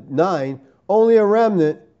have in 9 only a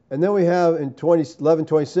remnant, and then we have in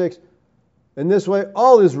 11:26, in this way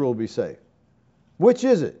all Israel will be saved. Which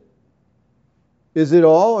is it? Is it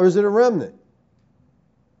all or is it a remnant?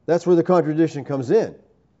 That's where the contradiction comes in.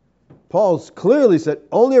 Paul's clearly said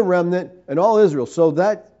only a remnant and all Israel. So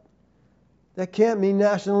that can't mean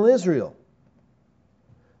national Israel.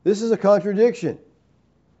 This is a contradiction.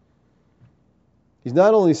 He's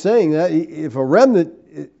not only saying that, if a remnant,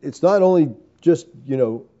 it's not only just,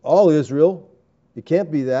 all Israel. It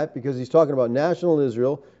can't be that because he's talking about national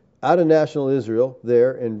Israel, out of national Israel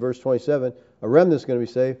there in verse 27, a remnant's going to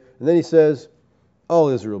be saved. And then he says, all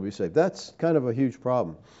Israel will be saved. That's kind of a huge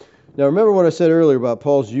problem. Now remember what I said earlier about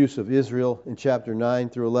Paul's use of Israel in chapter 9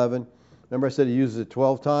 through 11? Remember I said he uses it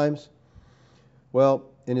 12 times? Well,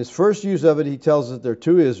 in his first use of it, he tells us that there are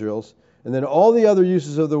two Israels, and then all the other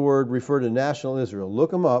uses of the word refer to national Israel.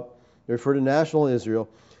 Look them up. They refer to national Israel.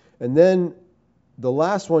 And then the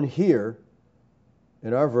last one here,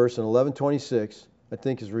 in our verse in 11:26, I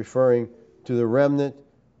think is referring to the remnant.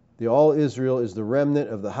 The all Israel is the remnant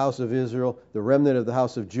of the house of Israel, the remnant of the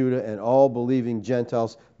house of Judah, and all believing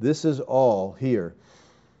Gentiles. This is all here.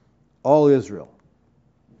 All Israel.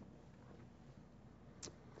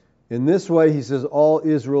 In this way, he says, all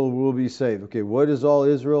Israel will be saved. Okay, what is all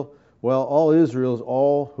Israel? Well, all Israel is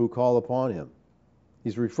all who call upon him.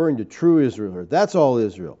 He's referring to true Israel here. That's all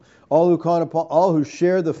Israel. All who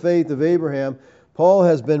share the faith of Abraham. Paul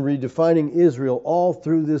has been redefining Israel all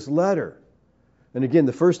through this letter. And again,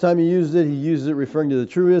 the first time he uses it referring to the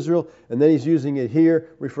true Israel, and then he's using it here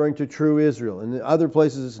referring to true Israel. And in other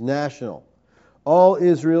places it's national. All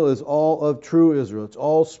Israel is all of true Israel. It's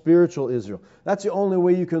all spiritual Israel. That's the only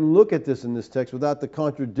way you can look at this in this text without the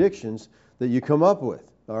contradictions that you come up with.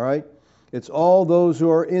 All right? It's all those who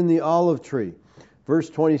are in the olive tree. Verse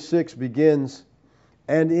 26 begins,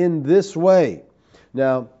 and in this way.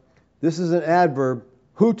 Now, this is an adverb,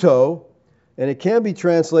 huto, and it can be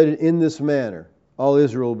translated in this manner. All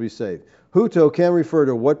Israel will be saved. Huto can refer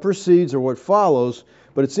to what precedes or what follows,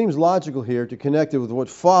 but it seems logical here to connect it with what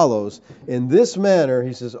follows. In this manner,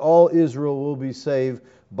 he says, all Israel will be saved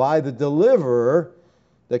by the deliverer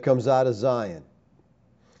that comes out of Zion.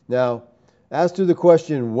 Now, as to the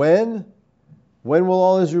question when will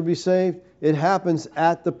all Israel be saved? It happens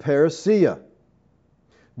at the parousia.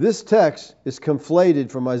 This text is conflated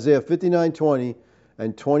from Isaiah 59:20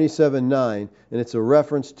 and 27:9, and it's a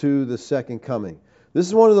reference to the second coming. This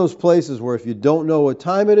is one of those places where if you don't know what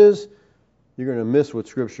time it is, you're going to miss what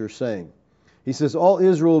Scripture is saying. He says, all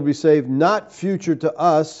Israel will be saved, not future to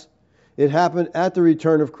us. It happened at the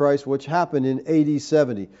return of Christ, which happened in AD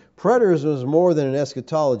 70. Preterism is more than an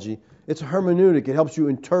eschatology. It's a hermeneutic. It helps you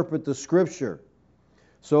interpret the Scripture.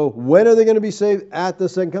 So when are they going to be saved? At the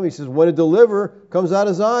second coming. He says, when a deliverer comes out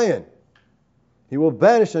of Zion, he will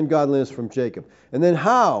banish ungodliness from Jacob. And then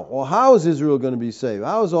how? Well, how is Israel going to be saved?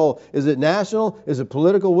 Is it national? Is it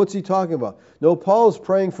political? What's he talking about? No, Paul is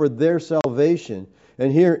praying for their salvation.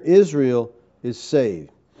 And here Israel is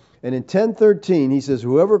saved. And in 10:13, he says,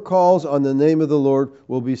 whoever calls on the name of the Lord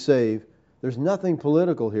will be saved. There's nothing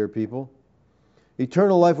political here, people.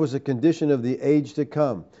 Eternal life was a condition of the age to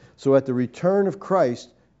come. So at the return of Christ,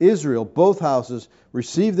 Israel, both houses,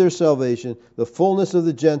 received their salvation. The fullness of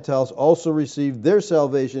the Gentiles also received their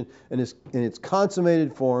salvation in its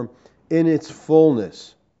consummated form, in its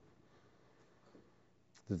fullness.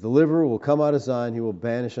 The deliverer will come out of Zion. He will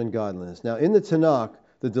banish ungodliness. Now, in the Tanakh,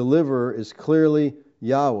 the deliverer is clearly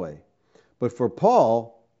Yahweh. But for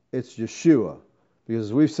Paul, it's Yeshua. Because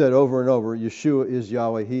as we've said over and over, Yeshua is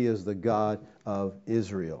Yahweh. He is the God of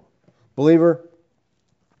Israel. Believer,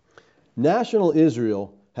 national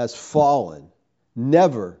Israel has fallen,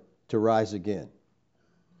 never to rise again.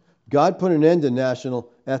 God put an end to national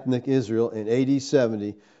ethnic Israel in AD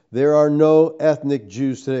 70. There are no ethnic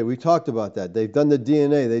Jews today. We talked about that. They've done the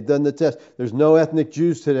DNA. They've done the test. There's no ethnic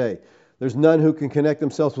Jews today. There's none who can connect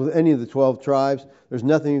themselves with any of the 12 tribes. There's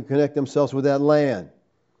nothing who can connect themselves with that land.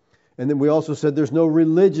 And then we also said there's no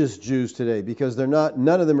religious Jews today because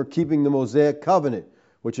none of them are keeping the Mosaic covenant,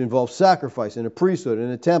 which involves sacrifice and a priesthood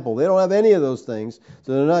and a temple. They don't have any of those things,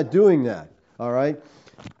 so they're not doing that. All right?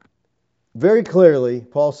 Very clearly,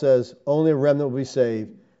 Paul says only a remnant will be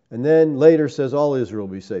saved, and then later says all Israel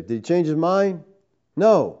will be saved. Did he change his mind?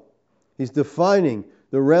 No. He's defining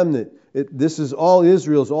the remnant. This is all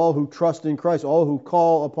Israel's, all who trust in Christ, all who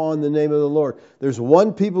call upon the name of the Lord. There's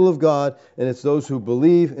one people of God, and it's those who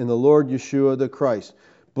believe in the Lord Yeshua the Christ.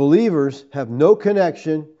 Believers have no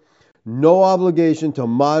connection, no obligation to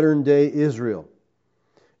modern day Israel.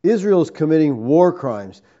 Israel is committing war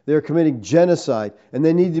crimes. They're committing genocide, and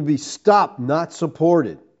they need to be stopped, not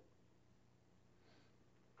supported.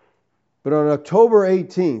 But on October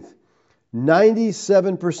 18th,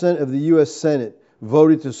 97% of the U.S. Senate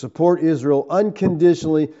voted to support Israel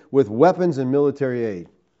unconditionally with weapons and military aid.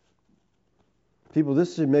 People,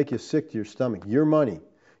 this should make you sick to your stomach. Your money,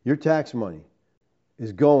 your tax money,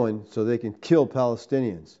 is going so they can kill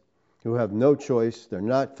Palestinians who have no choice. They're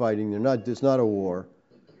not fighting. It's not a war.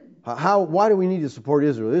 Why do we need to support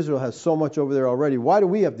Israel? Israel has so much over there already. Why do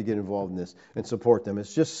we have to get involved in this and support them?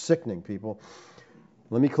 It's just sickening, people.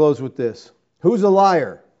 Let me close with this. Who's a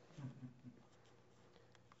liar?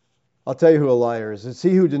 I'll tell you who a liar is. It's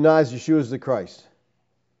he who denies Yeshua is the Christ.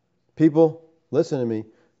 People, listen to me.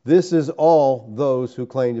 This is all those who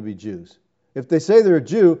claim to be Jews. If they say they're a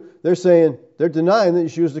Jew, they're denying that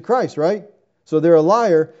Yeshua is the Christ, right? So they're a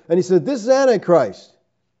liar. And he said, this is Antichrist.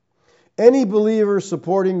 Any believer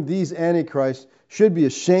supporting these Antichrists should be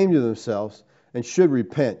ashamed of themselves and should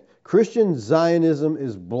repent. Christian Zionism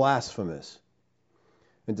is blasphemous.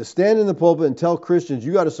 And to stand in the pulpit and tell Christians,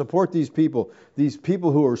 you got to support these people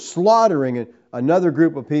who are slaughtering another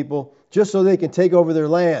group of people just so they can take over their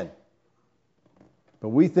land. But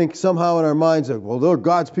we think somehow in our minds that, well, they're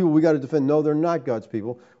God's people, we got to defend. No, they're not God's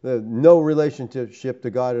people. They have no relationship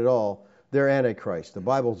to God at all. They're Antichrist. The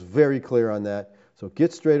Bible's very clear on that. So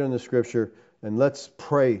get straight on the Scripture and let's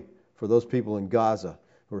pray for those people in Gaza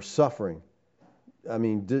who are suffering. I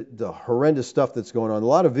mean, the horrendous stuff that's going on. A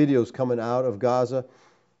lot of videos coming out of Gaza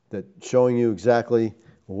that showing you exactly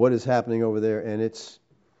what is happening over there, and it's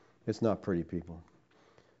not pretty, people.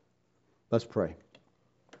 Let's pray.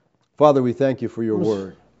 Father, we thank you for your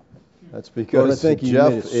word. That's because Lord, I think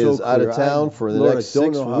Jeff is out of town for the next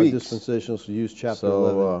 6 weeks. Dispensationals to use chapter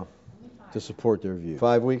 11 to support their view.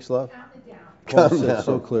 5 weeks left? Paul Calm said down.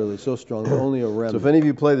 so clearly, so strongly, only a remnant. So if any of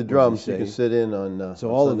you play the drums, you saved. can sit in on So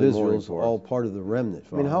all Sunday of Israel morning is for all us. part of the remnant, I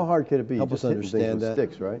Father. mean, how hard could it be? Help Just us hitting things understand with that.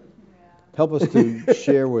 sticks, right? Help us to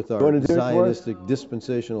share with You our wanna do it for us? Zionistic,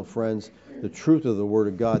 dispensational friends the truth of the Word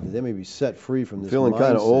of God, that they may be set free from I'm this feeling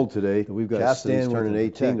kind of mindset old today. that we've got to Cassidy's stand with turning and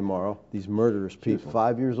 18 protect tomorrow. these murderous She was people.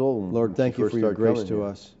 5 years old when Lord, she thank you first for your started grace coming to here.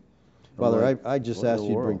 us. Father, like, I just what in ask the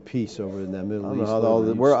you to bring world? peace over in that I Middle don't know East. how Lord.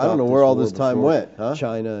 You've I don't know stopped where all war this time before went, huh?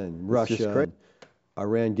 China and It's just Russia crazy. and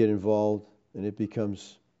Iran get involved, and it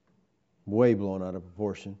becomes way blown out of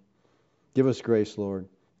proportion. Give us grace, Lord.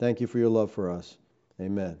 Thank you for your love for us.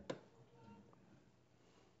 Amen.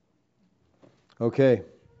 Okay.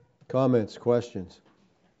 Comments, questions?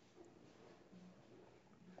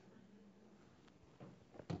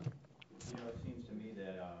 It seems to me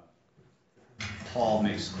that Paul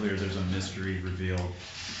makes clear there's a mystery revealed.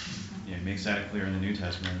 He makes that clear in the New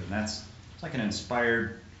Testament, and it's like an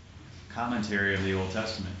inspired commentary of the Old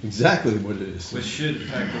Testament, Exactly what it is. which should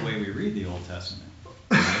affect the way we read the Old Testament.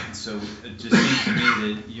 Right? So it just seems to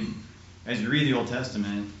me that as you read the Old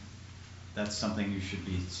Testament, that's something you should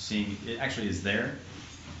be seeing. It actually is there.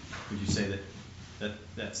 Would you say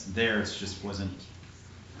that's there? It just wasn't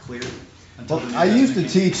clear until the New I used to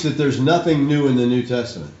Testament came? teach that there's nothing new in the New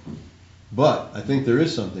Testament. But I think there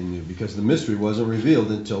is something new because the mystery wasn't revealed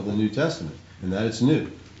until the New Testament, and that it's new.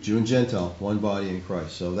 Jew and Gentile, one body in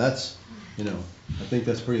Christ. So that's, I think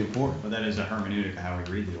that's pretty important. But that is a hermeneutic of how we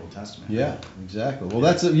read the Old Testament. Yeah, exactly.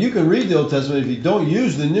 Well, you can read the Old Testament. If you don't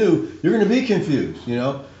use the new, you're going to be confused,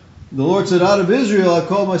 The Lord said, out of Israel I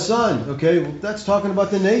called my son. Okay, well, that's talking about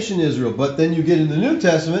the nation Israel. But then you get in the New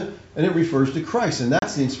Testament, and it refers to Christ. And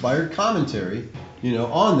that's the inspired commentary,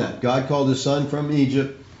 on that. God called his son from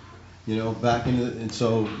Egypt, back into, and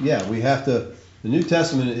so, yeah, we have to, the New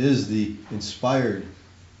Testament is the inspired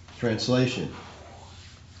translation.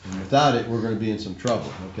 And without it, we're going to be in some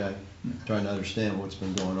trouble, okay? Trying to understand what's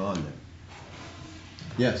been going on there.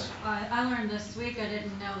 Yes? I learned this week, I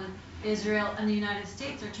didn't know that Israel and the United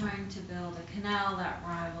States are trying to build a canal that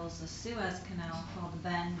rivals the Suez Canal called the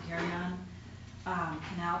Ben Gurion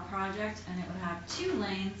Canal Project, and it would have 2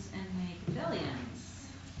 lanes and make billions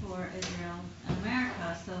for Israel and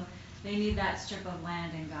America. So they need that strip of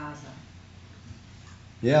land in Gaza.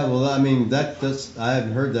 Yeah, well, I mean, that's I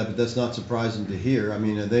haven't heard that, but that's not surprising to hear. I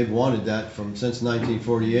mean, they've wanted that since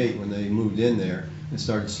 1948 when they moved in there and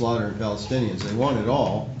started slaughtering Palestinians. They want it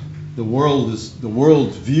all. The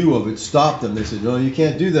world's view of it stopped them. They said, no, you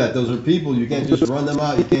can't do that. Those are people. You can't just run them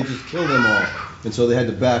out. You can't just kill them all. And so they had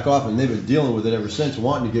to back off, and they've been dealing with it ever since,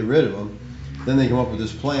 wanting to get rid of them. Then they come up with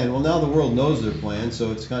this plan. Well, now the world knows their plan,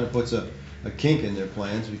 so it kind of puts a kink in their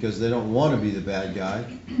plans because they don't want to be the bad guy.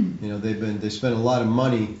 They spend a lot of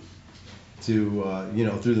money to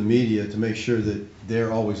through the media to make sure that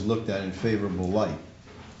they're always looked at in favorable light.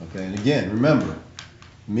 Okay, and again, remember,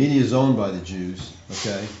 the media is owned by the Jews.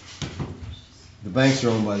 Okay, the banks are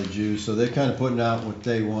owned by the Jews, so they're kind of putting out what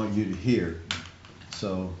they want you to hear.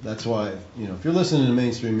 So that's why if you're listening to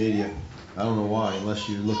mainstream media, I don't know why, unless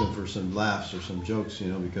you're looking for some laughs or some jokes,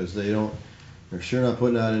 because they're sure not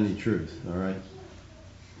putting out any truth, all right?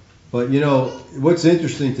 But, what's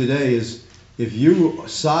interesting today is if you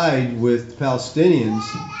side with Palestinians,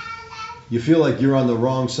 you feel like you're on the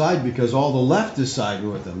wrong side because all the left is siding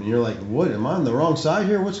with them. And you're like, what, am I on the wrong side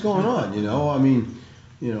here? What's going on?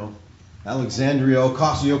 Alexandria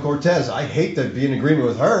Ocasio-Cortez, I hate to be in agreement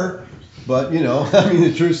with her, but,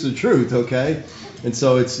 the truth's the truth, okay? And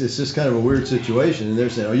so it's just kind of a weird situation. And they're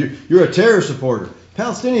saying, oh, you're a terror supporter.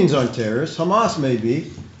 Palestinians aren't terrorists. Hamas may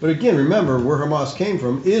be. But again, remember where Hamas came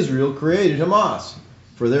from. Israel created Hamas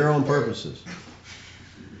for their own purposes.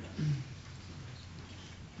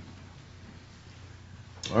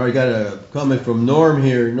 All right, got a comment from Norm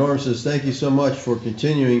here. Norm says, thank you so much for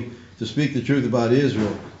continuing to speak the truth about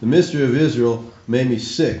Israel. The mystery of Israel made me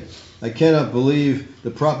sick. I cannot believe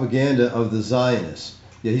the propaganda of the Zionists.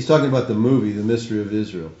 Yeah, he's talking about the movie, The Mystery of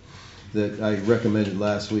Israel, that I recommended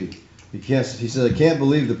last week. He said, I can't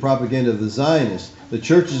believe the propaganda of the Zionists. The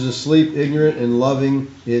church is asleep, ignorant, and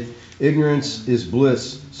loving it. Ignorance is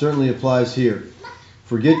bliss. Certainly applies here.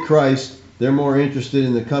 Forget Christ. They're more interested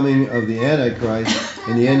in the coming of the Antichrist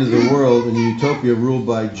and the end of the world and the utopia ruled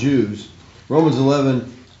by Jews. Romans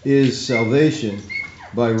 11 is salvation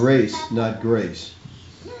by race, not grace.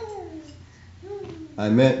 I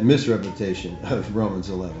meant misrepresentation of Romans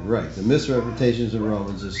 11. Right. The misrepresentations of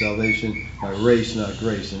Romans is salvation by race, not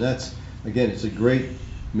grace. And that's, again, it's a great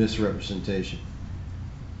misrepresentation.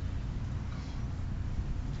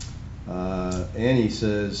 Annie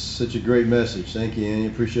says, such a great message. Thank you, Annie.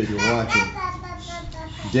 Appreciate you watching.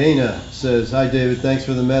 Dana says, "Hi David, thanks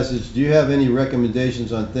for the message. Do you have any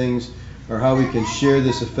recommendations on things or how we can share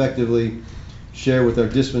this effectively, share with our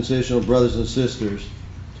dispensational brothers and sisters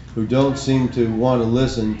who don't seem to want to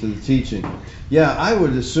listen to the teaching?" Yeah, I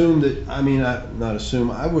would assume that,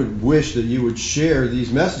 I would wish that you would share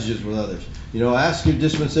these messages with others. Ask your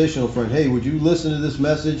dispensational friend, hey, would you listen to this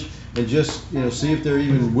message and just, see if they're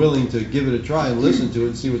even willing to give it a try and listen to it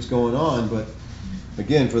and see what's going on. But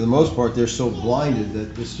again, for the most part, they're so blinded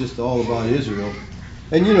that it's just all about Israel.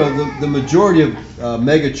 And the majority of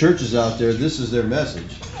mega churches out there, this is their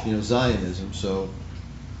message, Zionism. So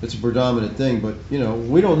it's a predominant thing. But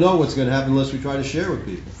we don't know what's going to happen unless we try to share with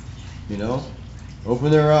people.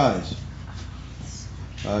 Open their eyes.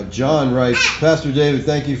 John writes, Pastor David,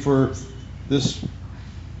 thank you for this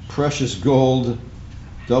precious gold,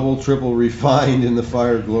 double, triple refined in the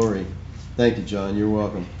fire of glory. Thank you, John. You're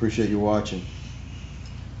welcome. Appreciate you watching.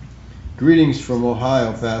 Greetings from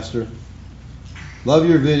Ohio, Pastor. Love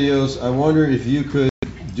your videos. I wonder if you could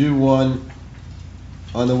do one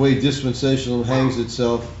on the way dispensational hangs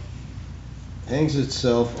itself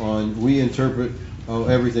on we interpret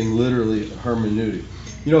everything literally hermeneutic.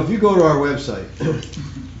 If you go to our website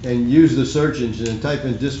and use the search engine and type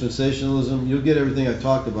in dispensationalism, you'll get everything I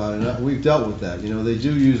talked about, and we've dealt with that. They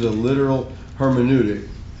do use a literal hermeneutic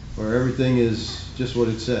where everything is just what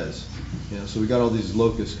it says. So we got all these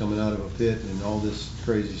locusts coming out of a pit and all this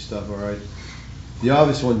crazy stuff, all right? The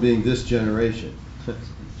obvious one being this generation.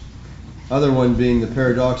 Other one being the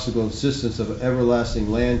paradoxical insistence of an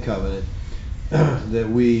everlasting land covenant that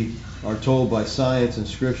we are told by science and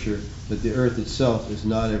scripture that the earth itself is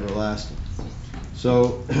not everlasting.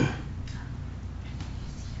 So,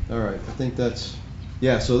 all right, I think that's,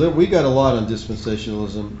 so we got a lot on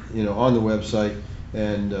dispensationalism, on the website,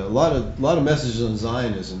 and a lot of messages on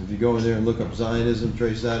Zionism. If you go in there and look up Zionism,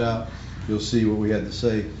 trace that out, you'll see what we had to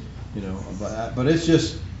say, about that. But it's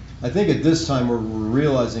just, I think at this time we're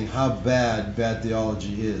realizing how bad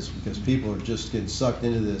theology is, because people are just getting sucked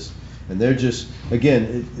into this. And they're just,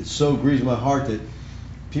 again, it so grieves my heart that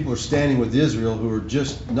people are standing with Israel who are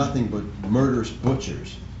just nothing but murderous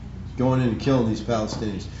butchers, going in and killing these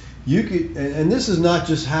Palestinians. And this has not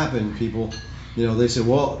just happened, people. They say,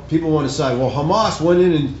 well, people want to side. Well, Hamas went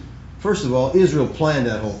in and, first of all, Israel planned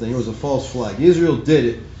that whole thing. It was a false flag. Israel did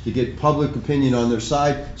it to get public opinion on their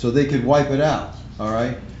side so they could wipe it out, all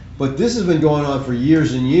right? But this has been going on for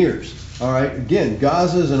years and years, all right? Again,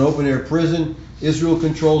 Gaza is an open-air prison. Israel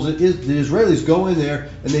controls it. The Israelis go in there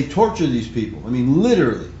and they torture these people.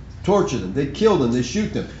 Literally torture them. They kill them. They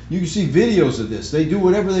shoot them. You can see videos of this. They do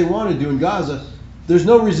whatever they want to do in Gaza. There's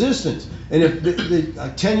no resistance. And if a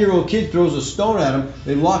 10-year-old kid throws a stone at them,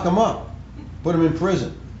 they lock them up, put them in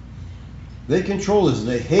prison. They control this.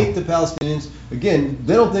 They hate the Palestinians. Again,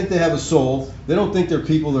 they don't think they have a soul. They don't think they're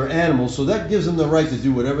people. They're animals. So that gives them the right to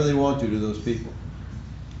do whatever they want to those people.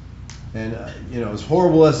 And, as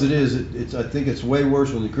horrible as it is, I think it's way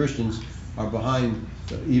worse when the Christians are behind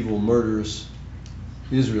the evil, murderous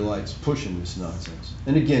Israelites pushing this nonsense.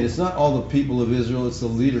 And again, it's not all the people of Israel, it's the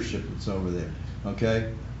leadership that's over there,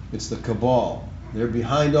 okay? It's the cabal. They're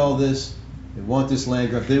behind all this. They want this land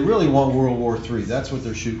grab. They really want World War III. That's what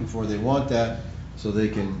they're shooting for. They want that so they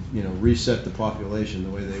can, reset the population the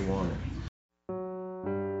way they want it.